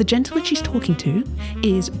 And the gentleman she's talking to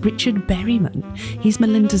is Richard Berryman. He's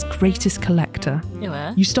Melinda's greatest collector.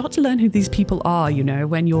 You start to learn who these people are, you know,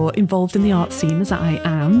 when you're involved in the art scene, as I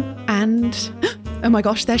am. And, oh my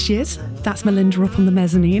gosh, there she is. That's Melinda up on the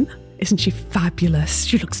mezzanine. Isn't she fabulous?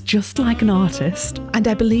 She looks just like an artist. And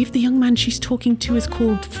I believe the young man she's talking to is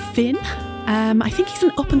called Finn. I think he's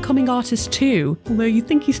an up-and-coming artist too, although you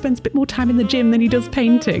think he spends a bit more time in the gym than he does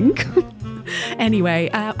painting. Anyway,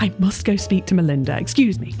 I must go speak to Melinda.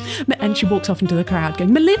 Excuse me. And she walks off into the crowd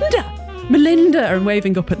going, Melinda! Melinda! And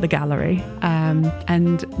waving up at the gallery.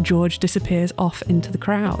 And George disappears off into the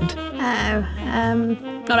crowd.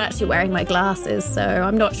 Not actually wearing my glasses, so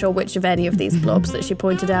I'm not sure which of any of these blobs that she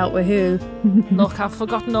pointed out were who. Look, I've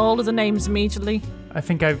forgotten all of the names immediately. I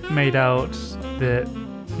think I've made out that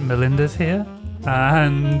Melinda's here.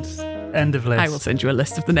 And end of list. I will send you a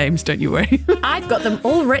list of the names, don't you worry. I've got them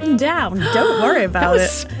all written down. Don't worry about That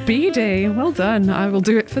was speedy. Well done. I will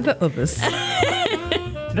do it for the others.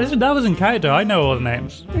 That was in character. I know all the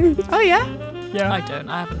names. Oh, yeah? Yeah. I don't.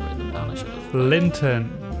 I haven't written them down. I should have.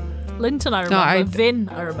 Linton. Linton, I remember. Vin,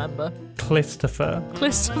 I remember. Clistopher.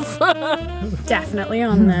 Christopher. Definitely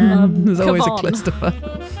on there. There's always a on. Clistopher.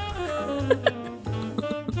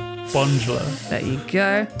 Bongela. There you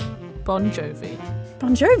go. Bon Jovi.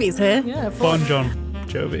 Bon Jovi's here. Yeah, Bon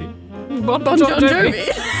Jovi. Bon Jovi.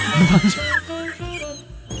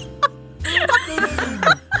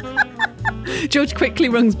 George quickly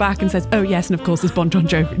runs back and says, oh, yes, and of course there's Bon John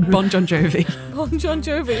Jovi. Bon John Jovi.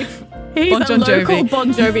 He's Bon a John local Jovi.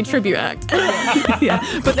 Bon Jovi tribute act. Yeah,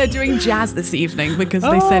 but they're doing jazz this evening because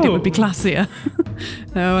they said it would be classier.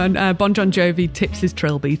 Oh, and Bon John Jovi tips his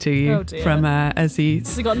trilby to you Oh, dear. from as he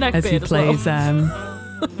got neck as he beard as well? plays.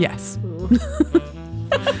 Yes,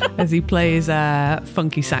 as he plays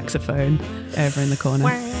funky saxophone over in the corner.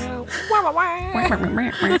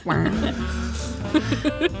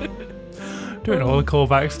 Doing all the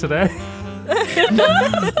callbacks today.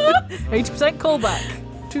 80% callback.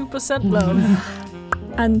 2% love.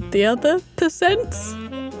 And the other percents?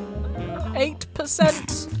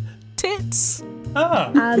 8% tits.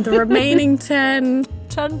 And the remaining 10.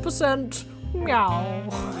 10% meow.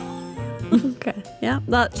 Okay, yeah,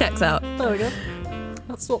 that checks out. There we go.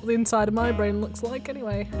 That's what the inside of my brain looks like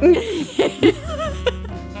anyway.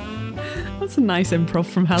 That's a nice improv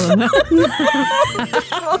from Helena.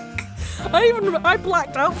 I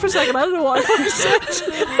blacked out for a second. I don't know what I fucking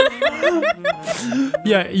said.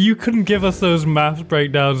 Yeah, you couldn't give us those math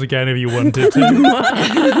breakdowns again if you wanted to.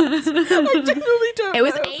 I genuinely don't It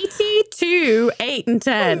was know. 82, 8, and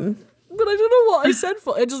 10. But I don't know what I said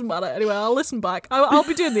for it. Doesn't matter. Anyway, I'll listen back. I'll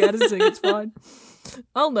be doing the editing. It's fine.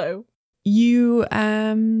 I'll know. You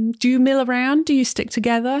do you mill around? Do you stick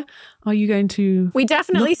together? Are you going to? We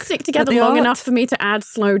definitely Look stick at together the long art. enough for me to add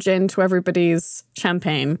slow gin to everybody's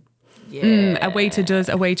champagne. Yeah. A waiter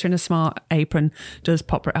in a smart apron does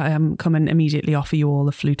come and immediately offer you all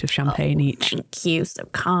a flute of champagne each. Thank you, so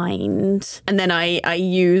kind. And then I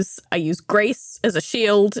use Grace as a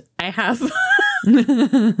shield. I have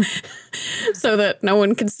so that no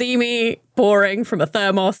one can see me pouring from a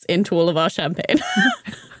thermos into all of our champagne.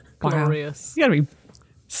 Glorious. You gotta be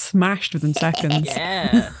smashed within seconds.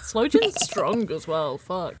 Yeah. Slow gin's strong as well.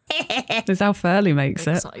 Fuck. That's how Furley makes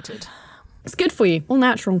it. Excited. It's good for you. All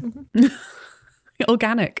natural.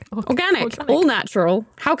 Organic. Organic. All natural.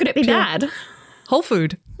 How could it be bad? Whole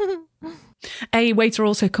food. A waiter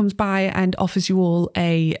also comes by and offers you all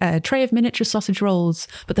a tray of miniature sausage rolls,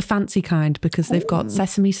 but the fancy kind because they've got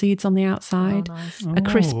sesame seeds on the outside, a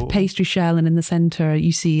crisp pastry shell, and in the centre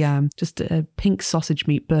you see just a pink sausage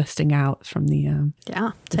meat bursting out from the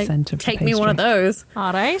Yeah. centre of the Take me one of those.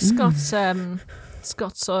 All right. Scott's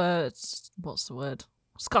what's the word?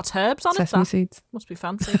 Scott's herbs on sesame it. That seeds. must be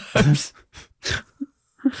fancy.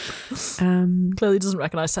 Clearly doesn't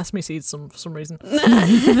recognise sesame seeds for some reason.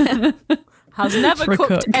 Has never For a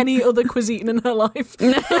cooked cook. any other cuisine in her life.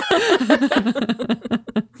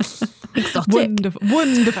 Exotic.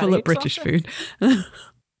 Wonderful Very at British exotic. food.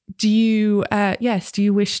 Do you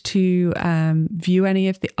wish to view any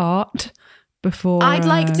of the art before? I'd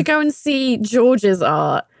like to go and see George's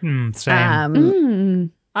art.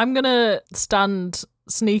 Same. I'm gonna stand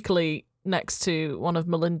sneakily next to one of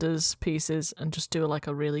Melinda's pieces and just do like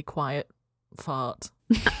a really quiet fart.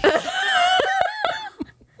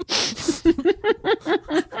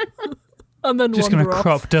 And then just going to wander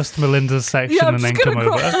crop off. dust Melinda's section Yeah, I'm and then just come gonna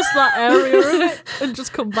crop over. just that area of it and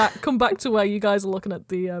just come back to where you guys are looking at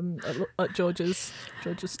the at George's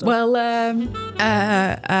stuff. Well,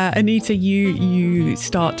 Anita, you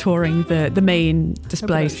start touring the main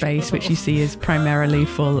display space, which you see is primarily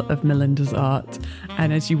full of Melinda's art.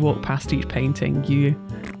 And as you walk past each painting, you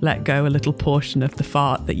let go a little portion of the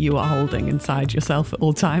fart that you are holding inside yourself at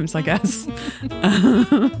all times, I guess.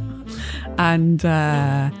 And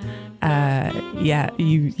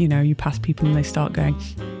you pass people and they start going,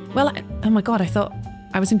 well, oh my God, I thought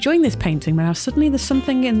I was enjoying this painting, but now suddenly there's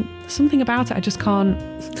something about it I just can't.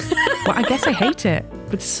 Well, I guess I hate it.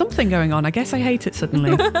 But there's something going on. I guess I hate it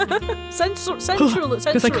suddenly. Central.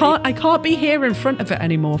 Because I can't be here in front of it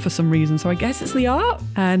anymore for some reason. So I guess it's the art.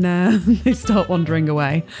 And they start wandering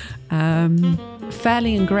away.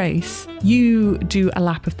 Fairly and Grace, you do a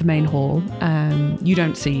lap of the main hall. You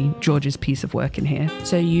don't see George's piece of work in here.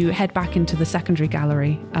 So you head back into the secondary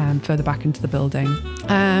gallery, further back into the building.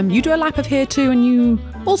 You do a lap of here too, and you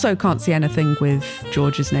also can't see anything with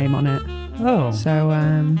George's name on it. Oh. So,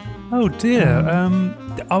 oh dear.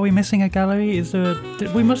 Are we missing a gallery?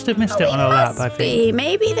 We must have missed it on our lap, I think.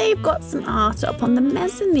 Maybe they've got some art up on the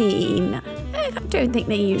mezzanine. I don't think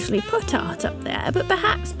they usually put art up there, but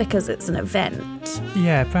perhaps because it's an event.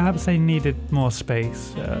 Yeah, perhaps they needed more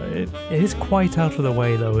space. It is quite out of the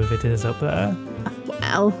way, though, if it is up there.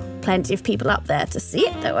 Well, plenty of people up there to see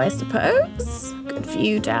it, though, I suppose. Good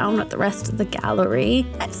view down at the rest of the gallery.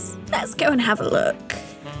 Let's go and have a look.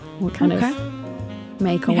 We'll kind of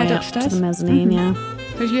make our way up to the mezzanine, yeah.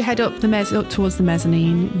 So as you head up towards the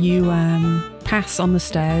mezzanine, you pass on the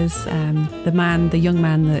stairs. The young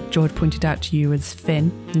man that George pointed out to you as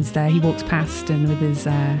Finn is there. He walks past and with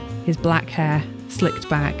his black hair slicked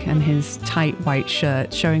back and his tight white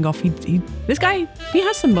shirt showing off. This guy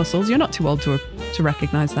has some muscles. You're not too old to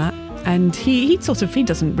recognise that. And he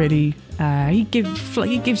doesn't really. He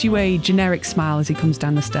gives you a generic smile as he comes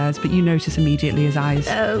down the stairs, but you notice immediately his eyes.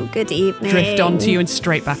 Oh, good evening. Drift onto you and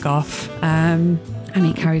straight back off. And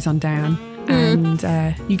he carries on down, and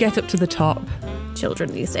you get up to the top.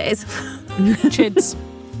 Children these days. Chids.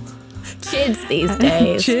 Chids these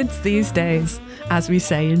days. Chids these days, as we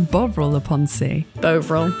say in Bovril upon Sea.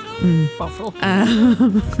 Bovril. Bovril.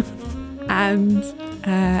 And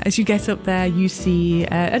as you get up there, you see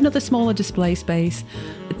another smaller display space,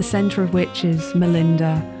 at the centre of which is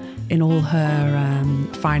Melinda in all her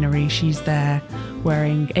finery. She's there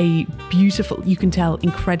wearing a beautiful, you can tell,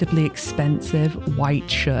 incredibly expensive white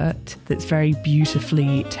shirt that's very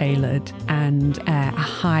beautifully tailored, and a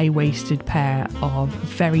high-waisted pair of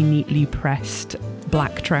very neatly pressed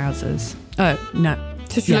black trousers. Oh, no.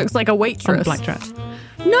 She looks like a waitress. Black trousers.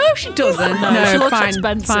 No, she doesn't. No, she looks fine,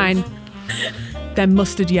 expensive. fine. They're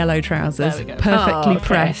mustard yellow trousers. There we go. Perfectly okay.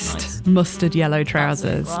 pressed Nice. mustard yellow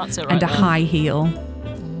trousers. That's it right and a there. high heel.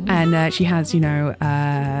 And she has, she's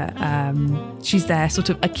there sort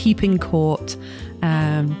of a keeping court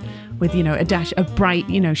with, a dash of bright,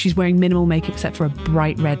 she's wearing minimal makeup except for a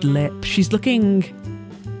bright red lip. She's looking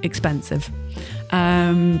expensive.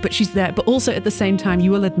 But she's there. But also at the same time,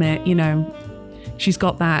 you will admit, she's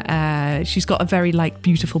got that. She's got a very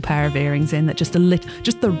beautiful pair of earrings in that just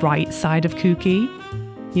the right side of kooky.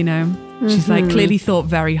 She's clearly thought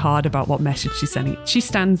very hard about what message she's sending. She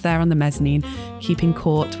stands there on the mezzanine, keeping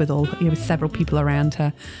court with with several people around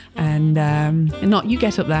her, and you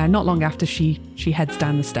get up there. Not long after she heads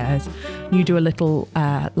down the stairs, you do a little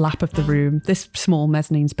lap of the room. This small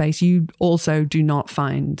mezzanine space. You also do not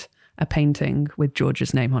find a painting with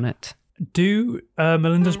George's name on it. Do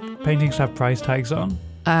Melinda's paintings have price tags on?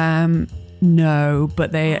 No,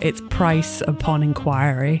 but it's price upon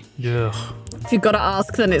inquiry. Ugh. If you've got to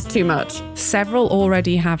ask, then it's too much. Several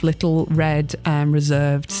already have little red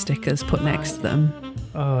reserved stickers put next to them.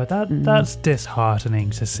 Oh, that's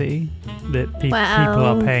disheartening to see that people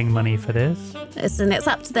are paying money for this. Listen, it's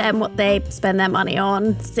up to them what they spend their money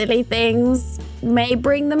on. Silly things may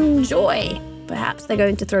bring them joy. Perhaps they're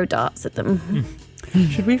going to throw darts at them.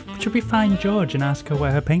 Should we find George and ask her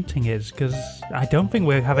where her painting is? Because I don't think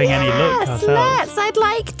we're having any luck ourselves. Let's. I'd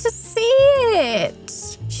like to see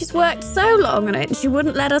it. She's worked so long on it, and she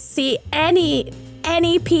wouldn't let us see any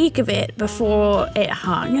peek of it before it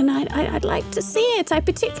hung, and I'd like to see it. I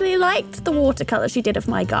particularly liked the watercolour she did of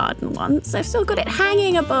my garden once. I've still got it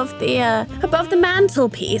hanging above the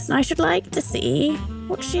mantelpiece, and I should like to see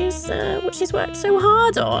what she's worked so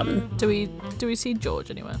hard on. Do we see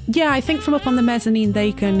George anywhere? Yeah, I think from up on the mezzanine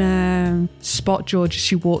they can spot George as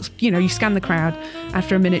she walks. You scan the crowd.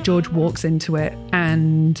 After a minute, George walks into it,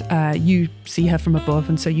 and you see her from above,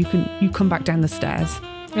 and so you come back down the stairs.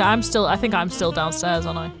 Yeah, I think I'm still downstairs,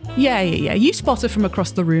 aren't I? Yeah. You spot her from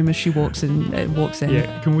across the room as she walks in.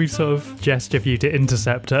 Yeah, can we sort of gesture for you to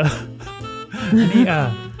intercept her?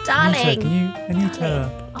 Anita, Darling. Anita,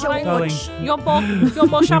 George. You're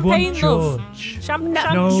more champagne, love.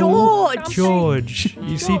 George.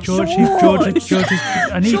 You see George? George is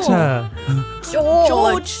Anita.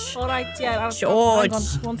 George. All right, yeah. George. Hang on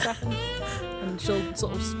 1 second. And she'll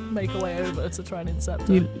sort of make her way over to try and intercept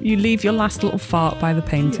her. You leave your last little fart by the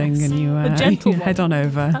painting, Yes. and you, A gentle you one. head on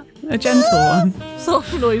over. A gentle one.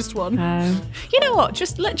 Soft-noised one. You know what?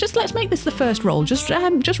 Let's make this the first roll. Just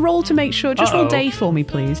roll to make sure. Just roll day for me,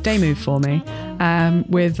 please. Day move for me.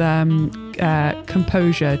 With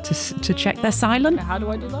composure to check they're silent. Okay, how do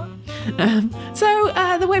I do that?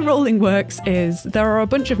 So the way rolling works is there are a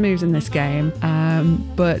bunch of moves in this game,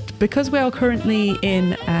 but because we are currently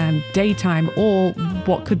in daytime or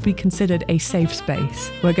what could be considered a safe space,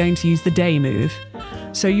 we're going to use the day move.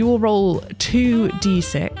 So you will roll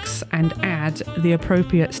 2d6 and add the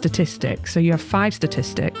appropriate statistics. So you have 5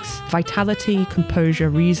 statistics: vitality, composure,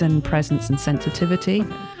 reason, presence, and sensitivity.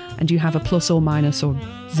 And you have a plus or minus or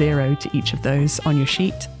 0 to each of those on your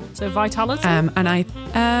sheet. So vitality? And I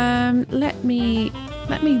let me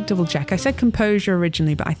double check. I said composure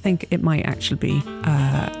originally, but I think it might actually be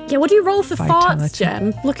Yeah, what do you roll for farts, Vitality.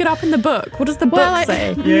 Jen? Look it up in the book. What does the book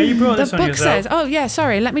say? Yeah, you brought the this on book yourself. says. Oh yeah,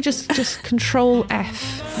 sorry. Let me just control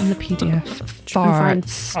F in the PDF.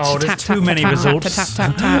 Farts. Oh, there's too many results.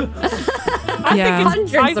 Tap. Yeah.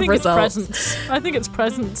 Hundreds I of think it's results. presence. I think it's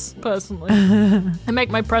presence, personally. I make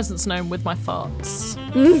my presence known with my farts.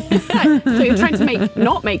 So you're trying to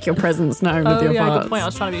not make your presence known with your yeah, farts. good point. I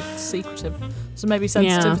was trying to be secretive. So maybe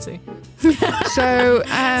sensitivity. So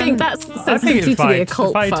I think that's I think it's sensitivity to the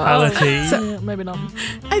occult fart. vitality. Yeah, maybe not.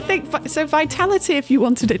 I think so. Vitality, if you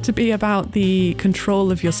wanted it to be about the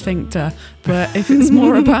control of your sphincter, but if it's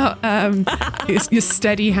more about your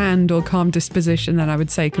steady hand or calm disposition, then I would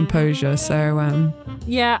say composure. So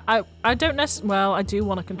Yeah, I don't necessarily. Well, I do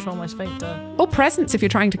want to control my sphincter. or presence if you're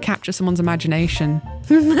trying to capture someone's imagination.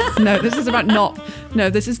 No, this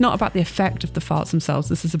is not about the effect of the farts themselves.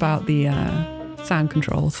 This is about the sound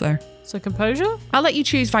control. So So composure? I'll let you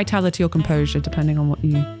choose vitality or composure depending on what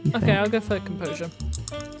you think. Okay, I'll go for composure.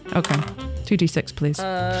 Okay. 2d6, please.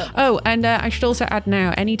 And I should also add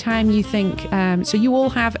now, anytime you think, so you all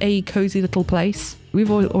have a cozy little place. We've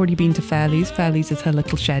already been to Fairley's. Fairley's is her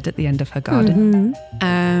little shed at the end of her garden.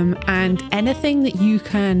 And anything that you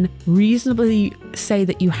can reasonably say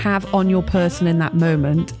that you have on your person in that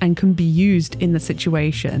moment and can be used in the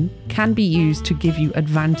situation can be used to give you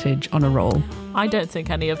advantage on a roll. I don't think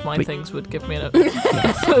any of my things would give me an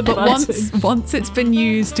But once it's been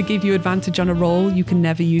used to give you advantage on a roll, you can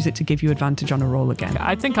never use it to give you advantage on a roll again.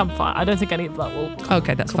 I think I'm fine. I don't think any of that will.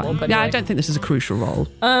 Okay, that's Come fine. up Yeah, I anyway. don't think this is a crucial roll.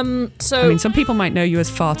 So I mean, some people might know you as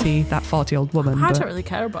that farty old woman. I but... don't really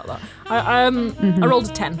care about that. I rolled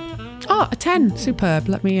a 10. Oh, a 10. Superb.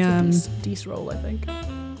 Let me, Decent roll, I think.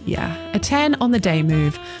 yeah. A 10 on the day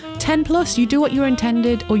move. 10 plus, you do what you're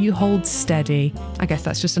intended or you hold steady. I guess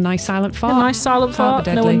that's just a nice silent fart. A nice silent Fart, fart.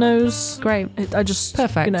 but No deadly. one knows. Great. I just,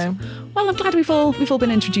 Perfect. you know. Well, I'm glad we've all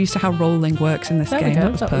been introduced to how rolling works in this There game. we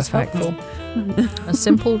go. That was perfect. helpful. A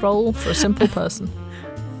simple roll for a simple person.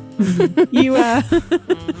 You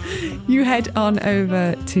you head on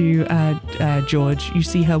over to George. You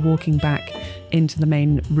see her walking back into the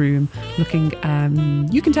main room, looking.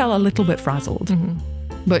 You can tell a little bit frazzled,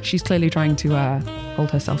 but she's clearly trying to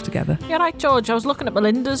hold herself together. Yeah, right, George. I was looking at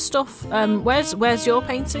Melinda's stuff. Where's your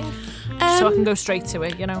painting? So I can go straight to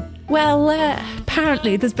it, you know. Well,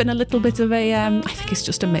 apparently there's been a little bit of a. I think it's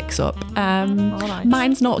just a mix-up. right.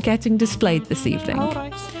 Mine's not getting displayed this evening. All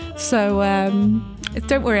right. So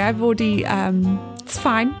don't worry, I've already. It's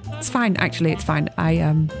fine. It's fine. Actually, it's fine.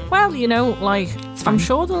 Well, you know, like fine. I'm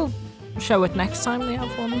sure they'll show it next time they have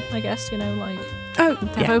one. I guess, you know, like Oh,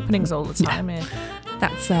 they have openings all the time. Yeah.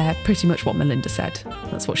 That's pretty much what Melinda said.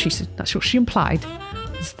 That's what she said. That's what she implied.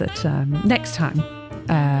 Is that next time,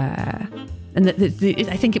 and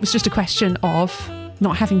I think it was just a question of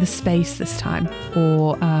not having the space this time,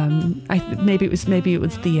 or maybe it was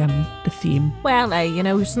the theme. Well, hey, you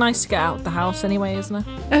know, it's nice to get out the house anyway, isn't it?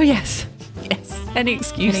 Oh yes, any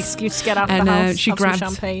excuse. An excuse to get out And, the house. she have some grabs-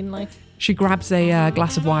 champagne, like. She grabs a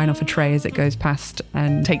glass of wine off a tray as it goes past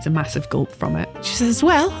and takes a massive gulp from it. She says,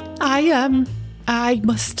 "Well, I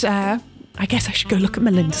must. I guess I should go look at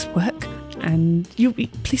Melinda's work. And you,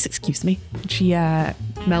 please excuse me." And she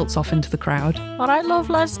melts off into the crowd. All right, love.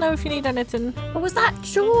 Let us know if you need anything. What was that,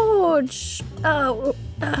 George? Oh,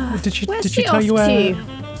 Did she where's she tell off you where to?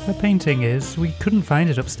 her painting is? We couldn't find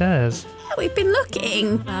it upstairs. Yeah, we've been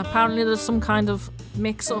looking. Apparently, there's some kind of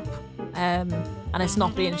mix-up, and it's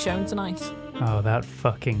not being shown tonight. Oh, that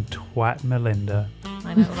fucking twat Melinda.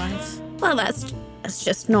 I know, right? Well, that's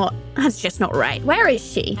just not right. Where is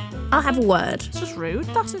she? I'll have a word. It's just rude,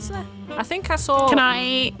 that, isn't it? I think I saw Can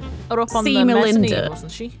I her up on see the Melinda? mezzanine,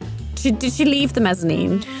 wasn't she? Did she leave the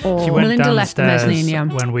mezzanine? Or She went Melinda left the downstairs mezzanine,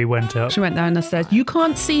 yeah. when we went up. She went down the stairs. You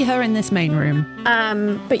can't see her in this main room.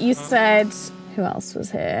 But you said who else was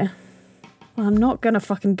here? Well, I'm not gonna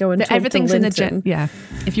fucking go and talk Everything's to in the Linton. yeah.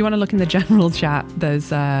 If you want to look in the general chat,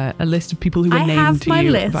 there's a list of people who were I named have to my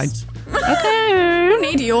you. list. Okay. I don't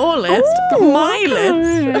need your list. My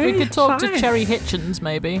list. We could talk to Fine. Cherry Hitchens,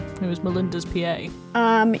 maybe, who was Melinda's PA.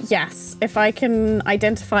 Yes, if I can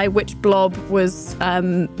identify which blob was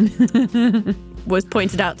was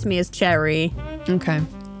pointed out to me as Cherry. Okay.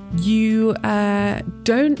 You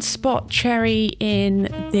don't spot Cherry in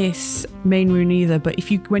this main room either, but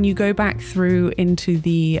when you go back through into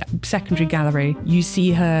the secondary gallery, you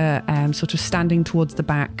see her sort of standing towards the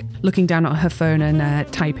back, looking down at her phone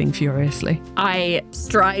and typing furiously. I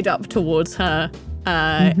stride up towards her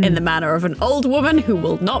in the manner of an old woman who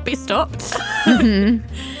will not be stopped.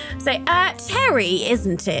 Say, Cherry,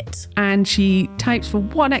 isn't it? And she types for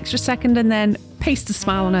one extra second and then pastes a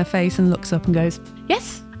smile on her face and looks up and goes,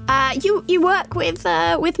 "Yes? You work with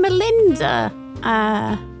Melinda.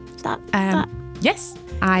 Yes,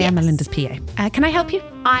 I am Yes. Melinda's PA. Can I help you?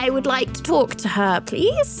 I would like to talk to her,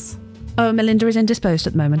 please. Oh, Melinda is indisposed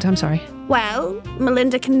at the moment. I'm sorry. Well,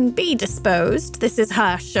 Melinda can be disposed. This is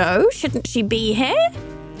her show. Shouldn't she be here?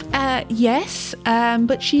 Yes,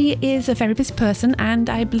 but she is a very busy person, and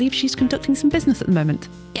I believe she's conducting some business at the moment.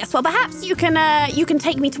 Yes, well, perhaps you can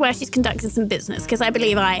take me to where she's conducting some business, because I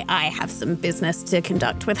believe I have some business to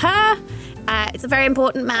conduct with her. It's a very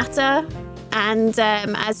important matter, and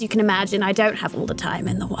as you can imagine, I don't have all the time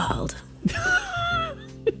in the world.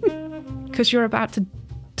 Because you're about to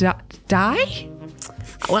die?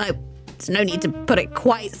 Well, there's no need to put it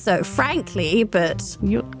quite so frankly, but...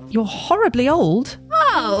 You're horribly old.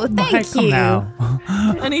 Oh, thank Come you. now.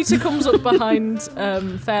 Anita comes up behind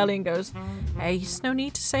Fairley and goes, "Hey, there's no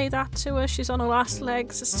need to say that to her. She's on her last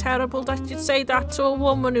legs. It's terrible that you'd say that to a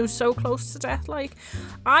woman who's so close to death. Like,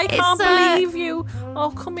 I can't believe you.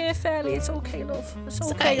 Oh, come here, Fairley. It's okay, love. It's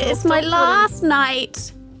okay, love. It's my Don't last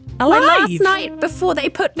night. My Alive? last night before they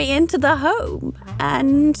put me into the home.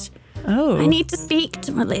 And Oh. I need to speak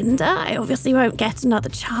to Melinda. I obviously won't get another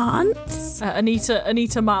chance. worry."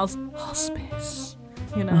 Anita mouths, "Hospice."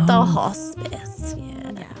 You know. The hospice,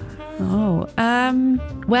 yeah. Oh.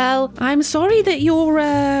 Well, I'm sorry that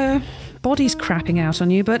your body's crapping out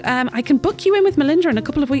on you, but I can book you in with Melinda in a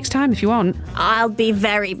couple of weeks' time if you want. I'll be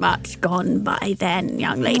very much gone by then,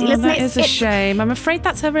 young lady. Oh, Listen, that is a shame. I'm afraid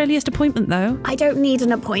that's her earliest appointment, though. I don't need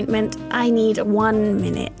an appointment. I need 1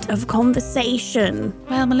 minute of conversation.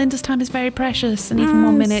 Well, Melinda's time is very precious, and even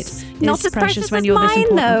 1 minute is Not as precious when as you're this mine,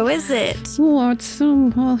 important. though, is it? Oh, it's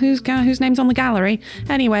well, whose name's on the gallery?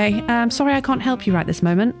 Anyway, sorry I can't help you right this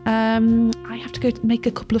moment. I have to go make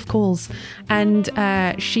a couple of calls, and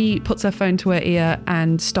she puts her phone to her ear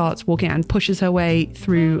and starts walking out and pushes her way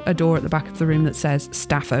through a door at the back of the room that says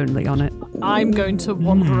 "staff only" on it. I'm going to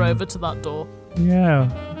wander over to that door. Yeah,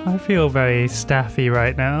 I feel very staffy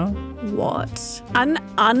right now. What an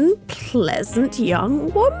unpleasant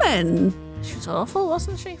young woman. She was awful,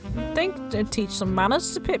 wasn't she? You'd think they'd teach some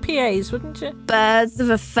manners to PAs, wouldn't you? Birds of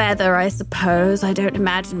a feather, I suppose. I don't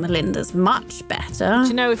imagine Melinda's much better. Do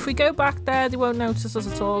you know, if we go back there, they won't notice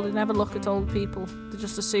us at all. They never look at old people. They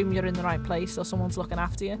just assume you're in the right place or someone's looking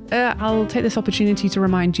after you. I'll take this opportunity to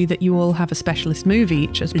remind you that you all have a specialist move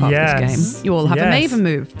each as part of this Yes. game. You all have a Yes. Maven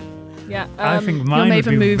move. Yeah. I think mine would Maven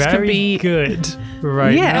be moves could very be- good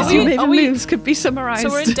right Yes, now. your Are Maven we- moves could be summarised. So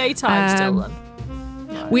we're in daytime still then?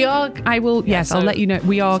 We are. I will. Yes, I'll so- let you know.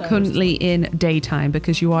 We are so- currently in daytime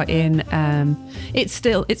because you are in.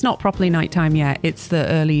 It's not properly nighttime yet. It's the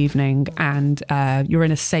early evening, and you're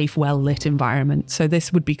in a safe, well lit environment. So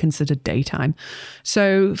this would be considered daytime.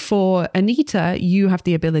 So for Anita, you have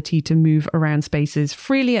the ability to move around spaces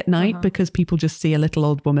freely at night because people just see a little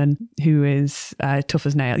old woman who is tough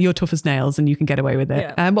as nails. You're tough as nails, and you can get away with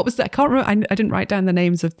it. Yeah. What was that? I can't remember. I didn't write down the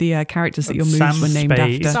names of the characters that your moves Sam were named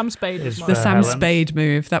Spade. after. Sam Spade Is is for The mine. Sam Helen. Spade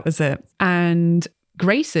move, that was it. And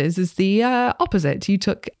Grace's is the opposite. You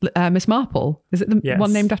took Miss Marple. Is it the Yes.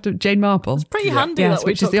 one named after Jane Marple? Pretty handy Yes, that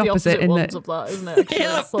we which is took the the opposite in ones that- of that, isn't it? Actually?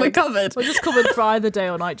 Yeah, It's we're covered. We're just covered for either day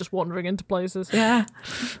or night, just wandering into places. Yeah.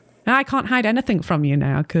 I can't hide anything from you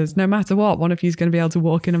now because no matter what, one of you is going to be able to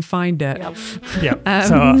walk in and find it. Yep. Yeah.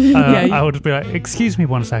 So yeah, I would be like, "Excuse me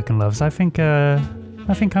 1 second, loves. I think I'm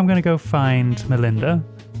going to go find Melinda."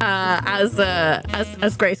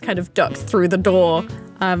 As Grace kind of ducks through the door,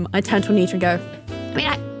 I turn to Anita and go, I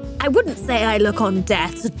mean, I wouldn't say I look on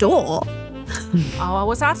death's door. Oh, I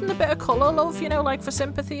was adding a bit of colour, love, like for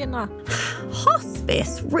sympathy and that.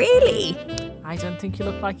 Hospice, really? I don't think you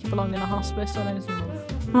look like you belong in a hospice or anything, love.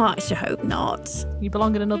 Oh, I should hope not. You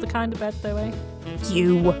belong in another kind of bed, though, eh?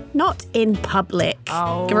 You, not in public.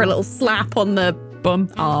 Oh. Give her a little slap on the bum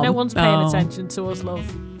arm. No one's paying attention to us, love.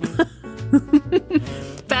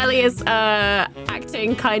 Fairly is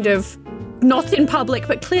acting kind of not in public,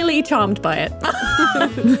 but clearly charmed by it.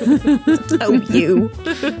 Oh, you.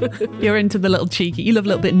 You're into the little cheeky. You love a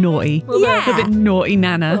little bit naughty. Yeah. A bit naughty, A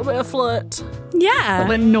Nana. little bit of flirt. Yeah. A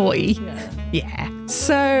bit naughty. Yeah. Yeah.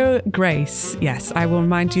 So, Grace, yes, I will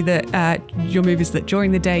remind you that your move is that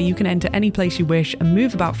during the day you can enter any place you wish and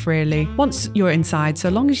move about freely once you're inside, so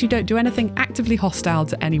long as you don't do anything actively hostile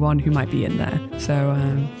to anyone who might be in there. So,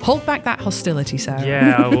 hold back that hostility, Sarah.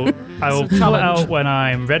 Yeah, I will pull it out when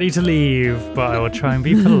I'm ready to leave, but I will try and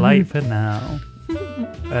be polite for now.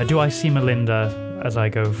 Do I see Melinda as I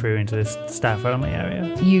go through into this staff-only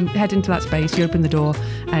area? You head into that space, you open the door,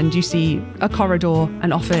 and you see a corridor,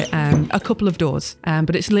 and off it a couple of doors.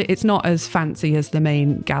 But it's not as fancy as the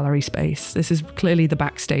main gallery space. This is clearly the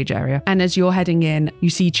backstage area. And as you're heading in, you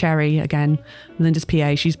see Cherry again, Melinda's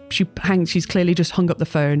PA. She's clearly just hung up the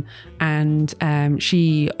phone, and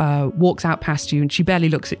she walks out past you, and she barely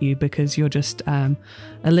looks at you because you're just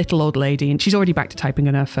a little old lady, and she's already back to typing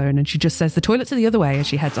on her phone, and she just says the toilets are the other way as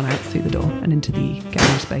she heads on out through the door and into the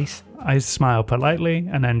gallery space. I smile politely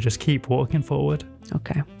and then just keep walking forward.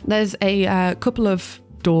 Okay. There's a couple of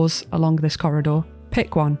doors along this corridor.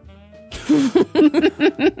 Pick one. I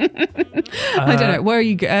don't know. Where are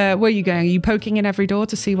you going? Are you poking in every door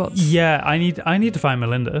to see what's... Yeah, I need to find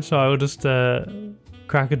Melinda, so I will just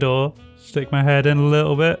crack a door, stick my head in a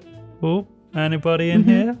little bit. Oh, anybody in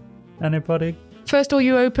here? Anybody? First door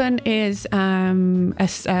you open is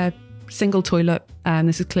a single toilet, and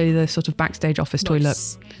this is clearly the sort of backstage office toilet.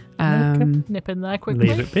 Nip in there quickly.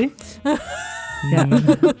 Leave it be. Yeah. No,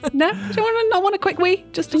 do you not want a quick wee,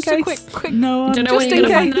 just in case? A quick. No, Don't know when you're going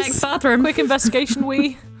to find the next bathroom. Quick investigation,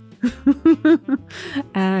 wee.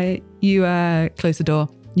 You close the door.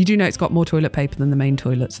 You do know it's got more toilet paper than the main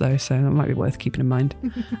toilets, though, so that might be worth keeping in mind.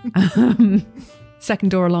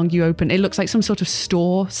 Second door along you open. It looks like some sort of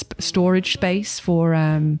storage space for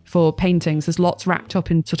paintings. There's lots wrapped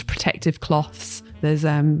up in sort of protective cloths. There's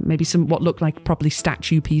maybe some what look like probably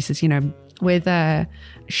statue pieces, with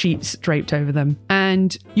sheets draped over them.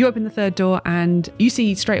 And you open the third door and you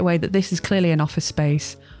see straight away that this is clearly an office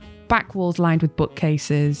space. Back walls lined with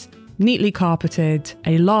bookcases, neatly carpeted,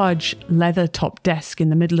 a large leather top desk in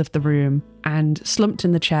the middle of the room, and slumped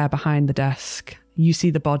in the chair behind the desk, you see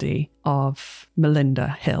the body of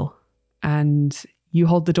Melinda Hill. And you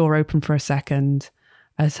hold the door open for a second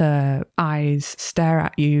as her eyes stare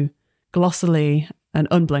at you glossily and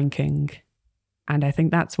unblinking. And I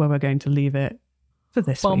think that's where we're going to leave it for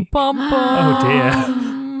this Bum, week. bum, bum. Oh dear.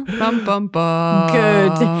 Bum, bum, bum.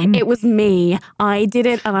 Good. It was me. I did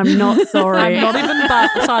it, and I'm not sorry. I'm not even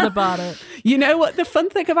sad about it. You know what? The fun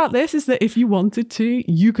thing about this is that if you wanted to,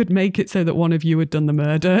 you could make it so that one of you had done the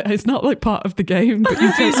murder. It's not like part of the game, but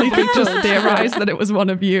you totally could just theorize that it was one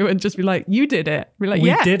of you and just be like, you did it. Be like, We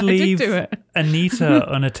yeah, did leave I did do it.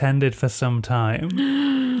 Anita unattended for some time.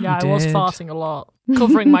 Yeah, I was did. farting a lot.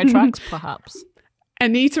 Covering my tracks, perhaps.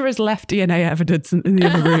 Anita has left DNA evidence in the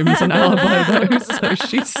other room as an alibi, though, so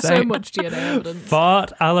she's So safe. much DNA evidence.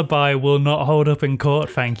 Fart alibi will not hold up in court,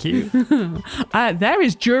 thank you. There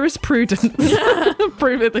is jurisprudence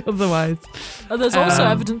proving otherwise. And there's also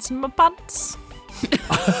evidence in my pants.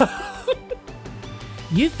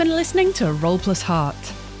 You've been listening to Roll Plus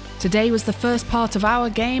Heart. Today was the first part of our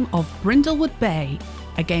game of Brindlewood Bay,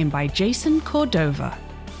 a game by Jason Cordova.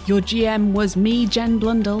 Your GM was me, Jen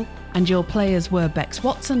Blundell, and your players were Bex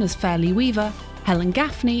Watson as Fairly Weaver, Helen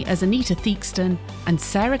Gaffney as Anita Theakston, and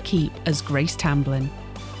Sarah Keep as Grace Tamblin.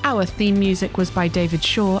 Our theme music was by David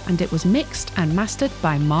Shaw, and it was mixed and mastered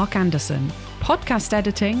by Mark Anderson. Podcast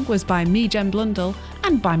editing was by me, Jen Blundell,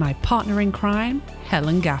 and by my partner in crime,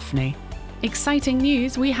 Helen Gaffney. Exciting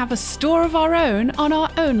news, we have a store of our own on our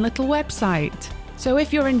own little website. So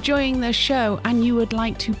if you're enjoying the show and you would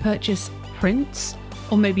like to purchase prints,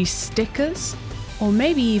 or maybe stickers, or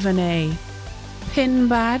maybe even a pin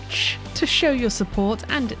badge to show your support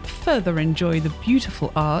and further enjoy the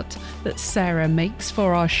beautiful art that Sarah makes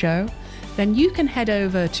for our show, then you can head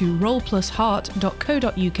over to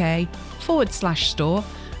rollplusheart.co.uk/store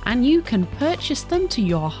and you can purchase them to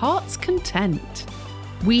your heart's content.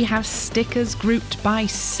 We have stickers grouped by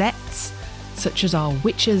sets, such as our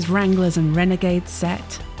Witches, Wranglers and Renegades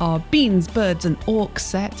set, our Beans, Birds and Orcs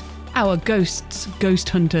set, our Ghosts, Ghost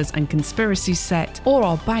Hunters and Conspiracy set, or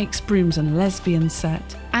our Bikes, Brooms and Lesbians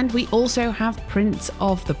set. And we also have prints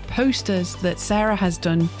of the posters that Sarah has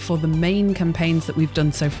done for the main campaigns that we've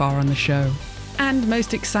done so far on the show. And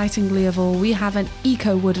most excitingly of all, we have an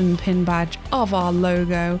eco wooden pin badge of our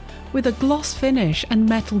logo with a gloss finish and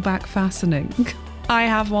metal back fastening. I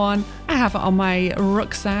have one. I have it on my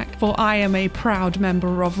rucksack, for I am a proud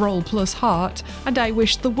member of Roll Plus Heart, and I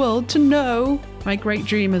wish the world to know. My great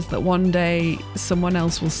dream is that one day someone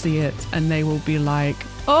else will see it and they will be like,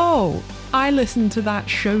 oh, I listened to that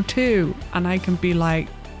show too. And I can be like,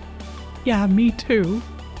 yeah, me too.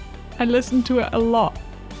 I listen to it a lot.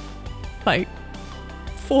 Like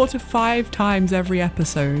 4 to 5 times every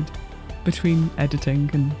episode between editing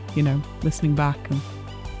and, listening back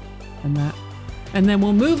and that. And then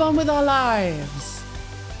we'll move on with our lives.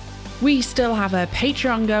 We still have a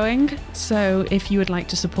Patreon going, so if you would like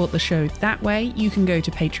to support the show that way, you can go to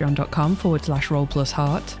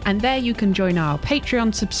patreon.com/rollplusheart, and there you can join our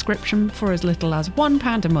Patreon subscription for as little as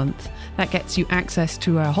 £1 a month. That gets you access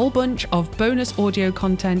to a whole bunch of bonus audio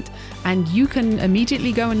content, and you can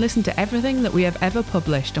immediately go and listen to everything that we have ever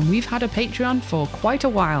published, and we've had a Patreon for quite a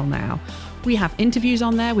while now. We have interviews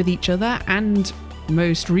on there with each other, and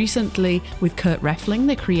most recently with Kurt Reffling,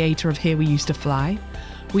 the creator of Here We Used to Fly.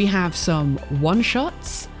 We have some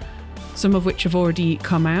one-shots, some of which have already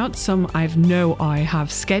come out, some I have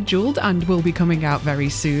scheduled and will be coming out very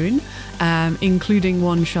soon, including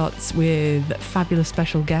one-shots with fabulous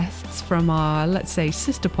special guests from our, let's say,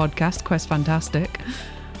 sister podcast, Quest Fantastic.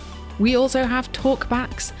 We also have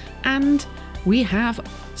talkbacks, and we have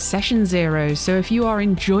Session Zero, so if you are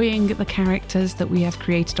enjoying the characters that we have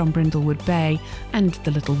created on Brindlewood Bay and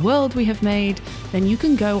the little world we have made, then you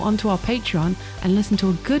can go onto our Patreon and listen to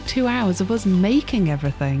a good 2 hours of us making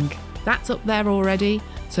everything. That's up there already,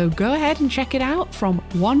 so go ahead and check it out from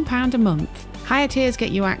 £1 a month. Higher tiers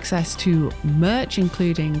get you access to merch,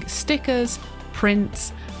 including stickers,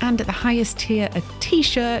 prints, and at the highest tier, a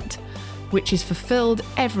t-shirt, which is fulfilled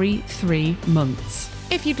every 3 months.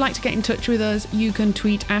 If you'd like to get in touch with us, you can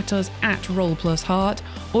tweet at us at RollPlusHeart,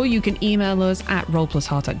 or you can email us at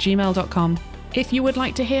rollplusheart@gmail.com. If you would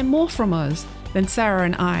like to hear more from us, then Sarah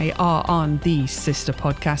and I are on the sister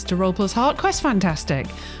podcast to Roll Plus Heart, Quest Fantastic,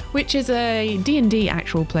 which is a D&D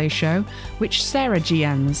actual play show, which Sarah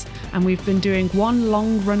GMs, and we've been doing one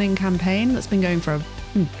long-running campaign that's been going for a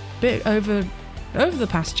bit over the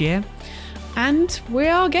past year, and we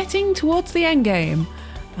are getting towards the end game.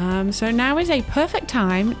 So now is a perfect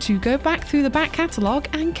time to go back through the back catalogue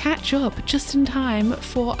and catch up just in time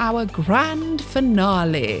for our grand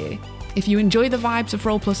finale. If you enjoy the vibes of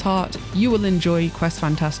Roll Plus Heart, you will enjoy Quest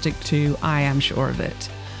Fantastic too, I am sure of it.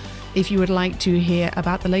 If you would like to hear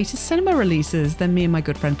about the latest cinema releases, then me and my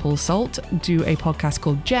good friend Paul Salt do a podcast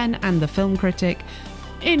called Jen and the Film Critic,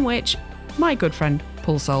 in which my good friend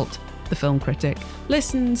Paul Salt, the film critic,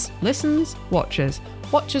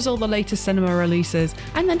 watches all the latest cinema releases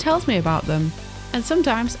and then tells me about them. And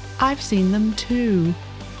sometimes I've seen them too.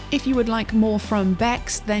 If you would like more from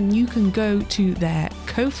Bex, then you can go to their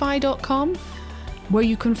ko-fi.com, where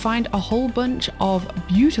you can find a whole bunch of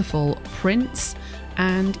beautiful prints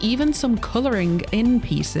and even some colouring in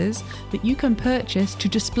pieces that you can purchase to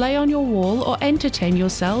display on your wall or entertain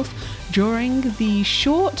yourself during the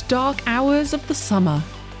short, dark hours of the summer.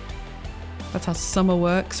 That's how summer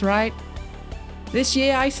works, right? This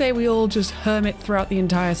year, I say we all just hermit throughout the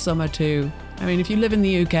entire summer too. I mean, if you live in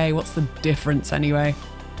the UK, what's the difference anyway?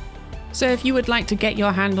 So if you would like to get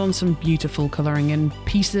your hand on some beautiful colouring in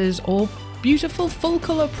pieces or beautiful full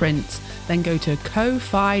colour prints, then go to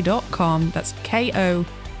ko-fi.com, that's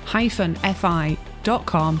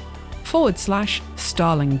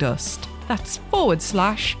ko-fi.com/starlingdust. That's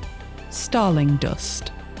 /starlingdust.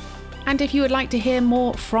 And if you would like to hear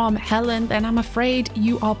more from Helen, then I'm afraid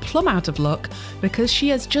you are plumb out of luck, because she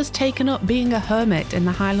has just taken up being a hermit in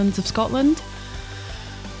the Highlands of Scotland.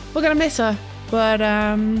 We're going to miss her, but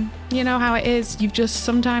you know how it is. You've just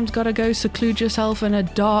sometimes got to go seclude yourself in a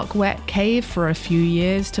dark, wet cave for a few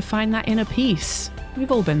years to find that inner peace.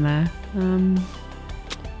 We've all been there.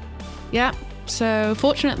 Yeah, so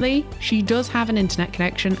fortunately, she does have an internet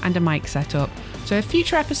connection and a mic set up. So if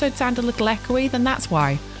future episodes sound a little echoey, then that's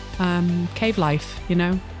why. Cave life,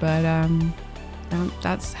 but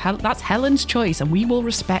that's Helen's choice, and we will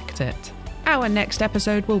respect it. Our next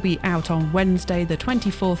episode will be out on Wednesday the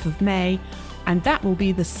 24th of May, and that will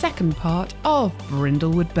be the second part of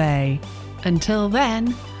Brindlewood Bay. Until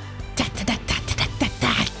then,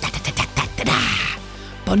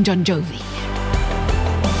 Bon Jon Jovi.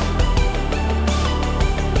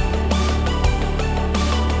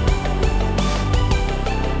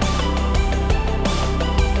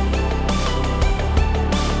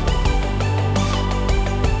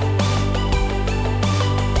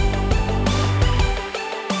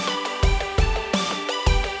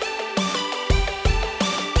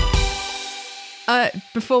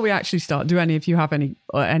 before we actually start, do any of you have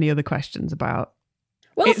any other questions about?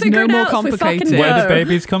 We'll It's figure no it more out if we fucking complicated. Where go. do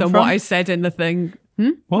babies come Than from? what I said in the thing.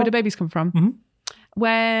 Where do babies come from? Mm-hmm.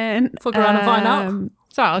 When Fuck around and find out.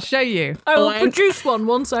 So I'll show you. I will Blank. produce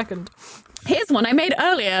one second. Here's one I made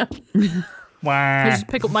earlier. I Wow. just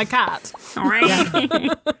pick up my cat.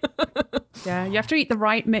 Yeah, you have to eat the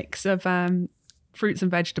right mix of fruits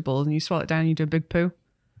and vegetables, and you swallow it down. And you do a big poo,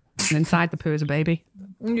 and inside the poo is a baby.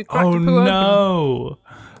 And you crack Oh the poo open. no.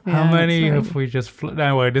 How Yeah, many that's have we just...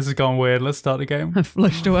 No, wait, this has gone weird. Let's start the game.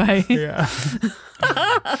 Flushed away. Yeah.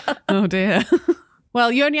 Oh dear.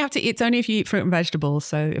 Well, you only have to. It's only if you eat fruit and vegetables.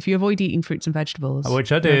 So if you avoid eating fruits and vegetables,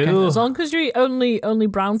 Which I do. As long as you eat only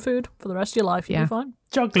brown food for the rest of your life, you'll Yeah. be fine.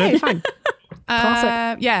 Chocolate. fine.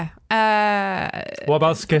 Yeah. What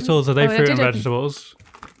about Skittles? Are they I fruit and didn't- vegetables?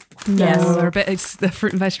 Yes. They're a bit. It's the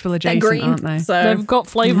fruit and vegetable They're adjacent, green, aren't they? so They've got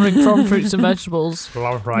flavouring from fruits and vegetables.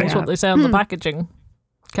 Right. That's what they say on the packaging.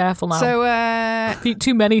 Careful now. So If you eat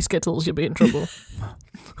too many Skittles, you'll be in trouble.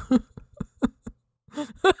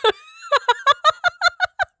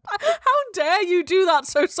 How dare you do that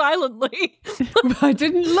so silently? I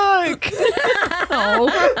didn't look. Oh,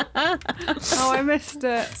 I missed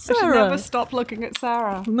it. I should Sarah. never stop looking at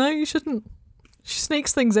Sarah. No, you shouldn't. She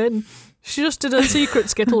sneaks things in. She just did a secret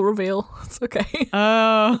Skittle reveal. It's okay.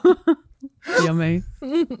 Oh, yummy.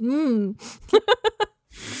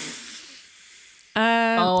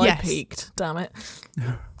 Oh, yes. I peaked. Damn it.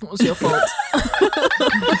 What was your fault?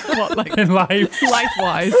 What, like In life.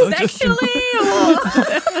 life-wise? Or just sexually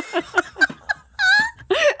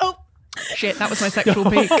oh, shit! That was my sexual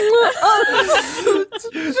peak. Just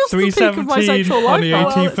the peak of my 3:17 sexual on life. the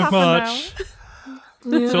Well, 18th it's of happened March.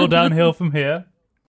 It's all downhill from here.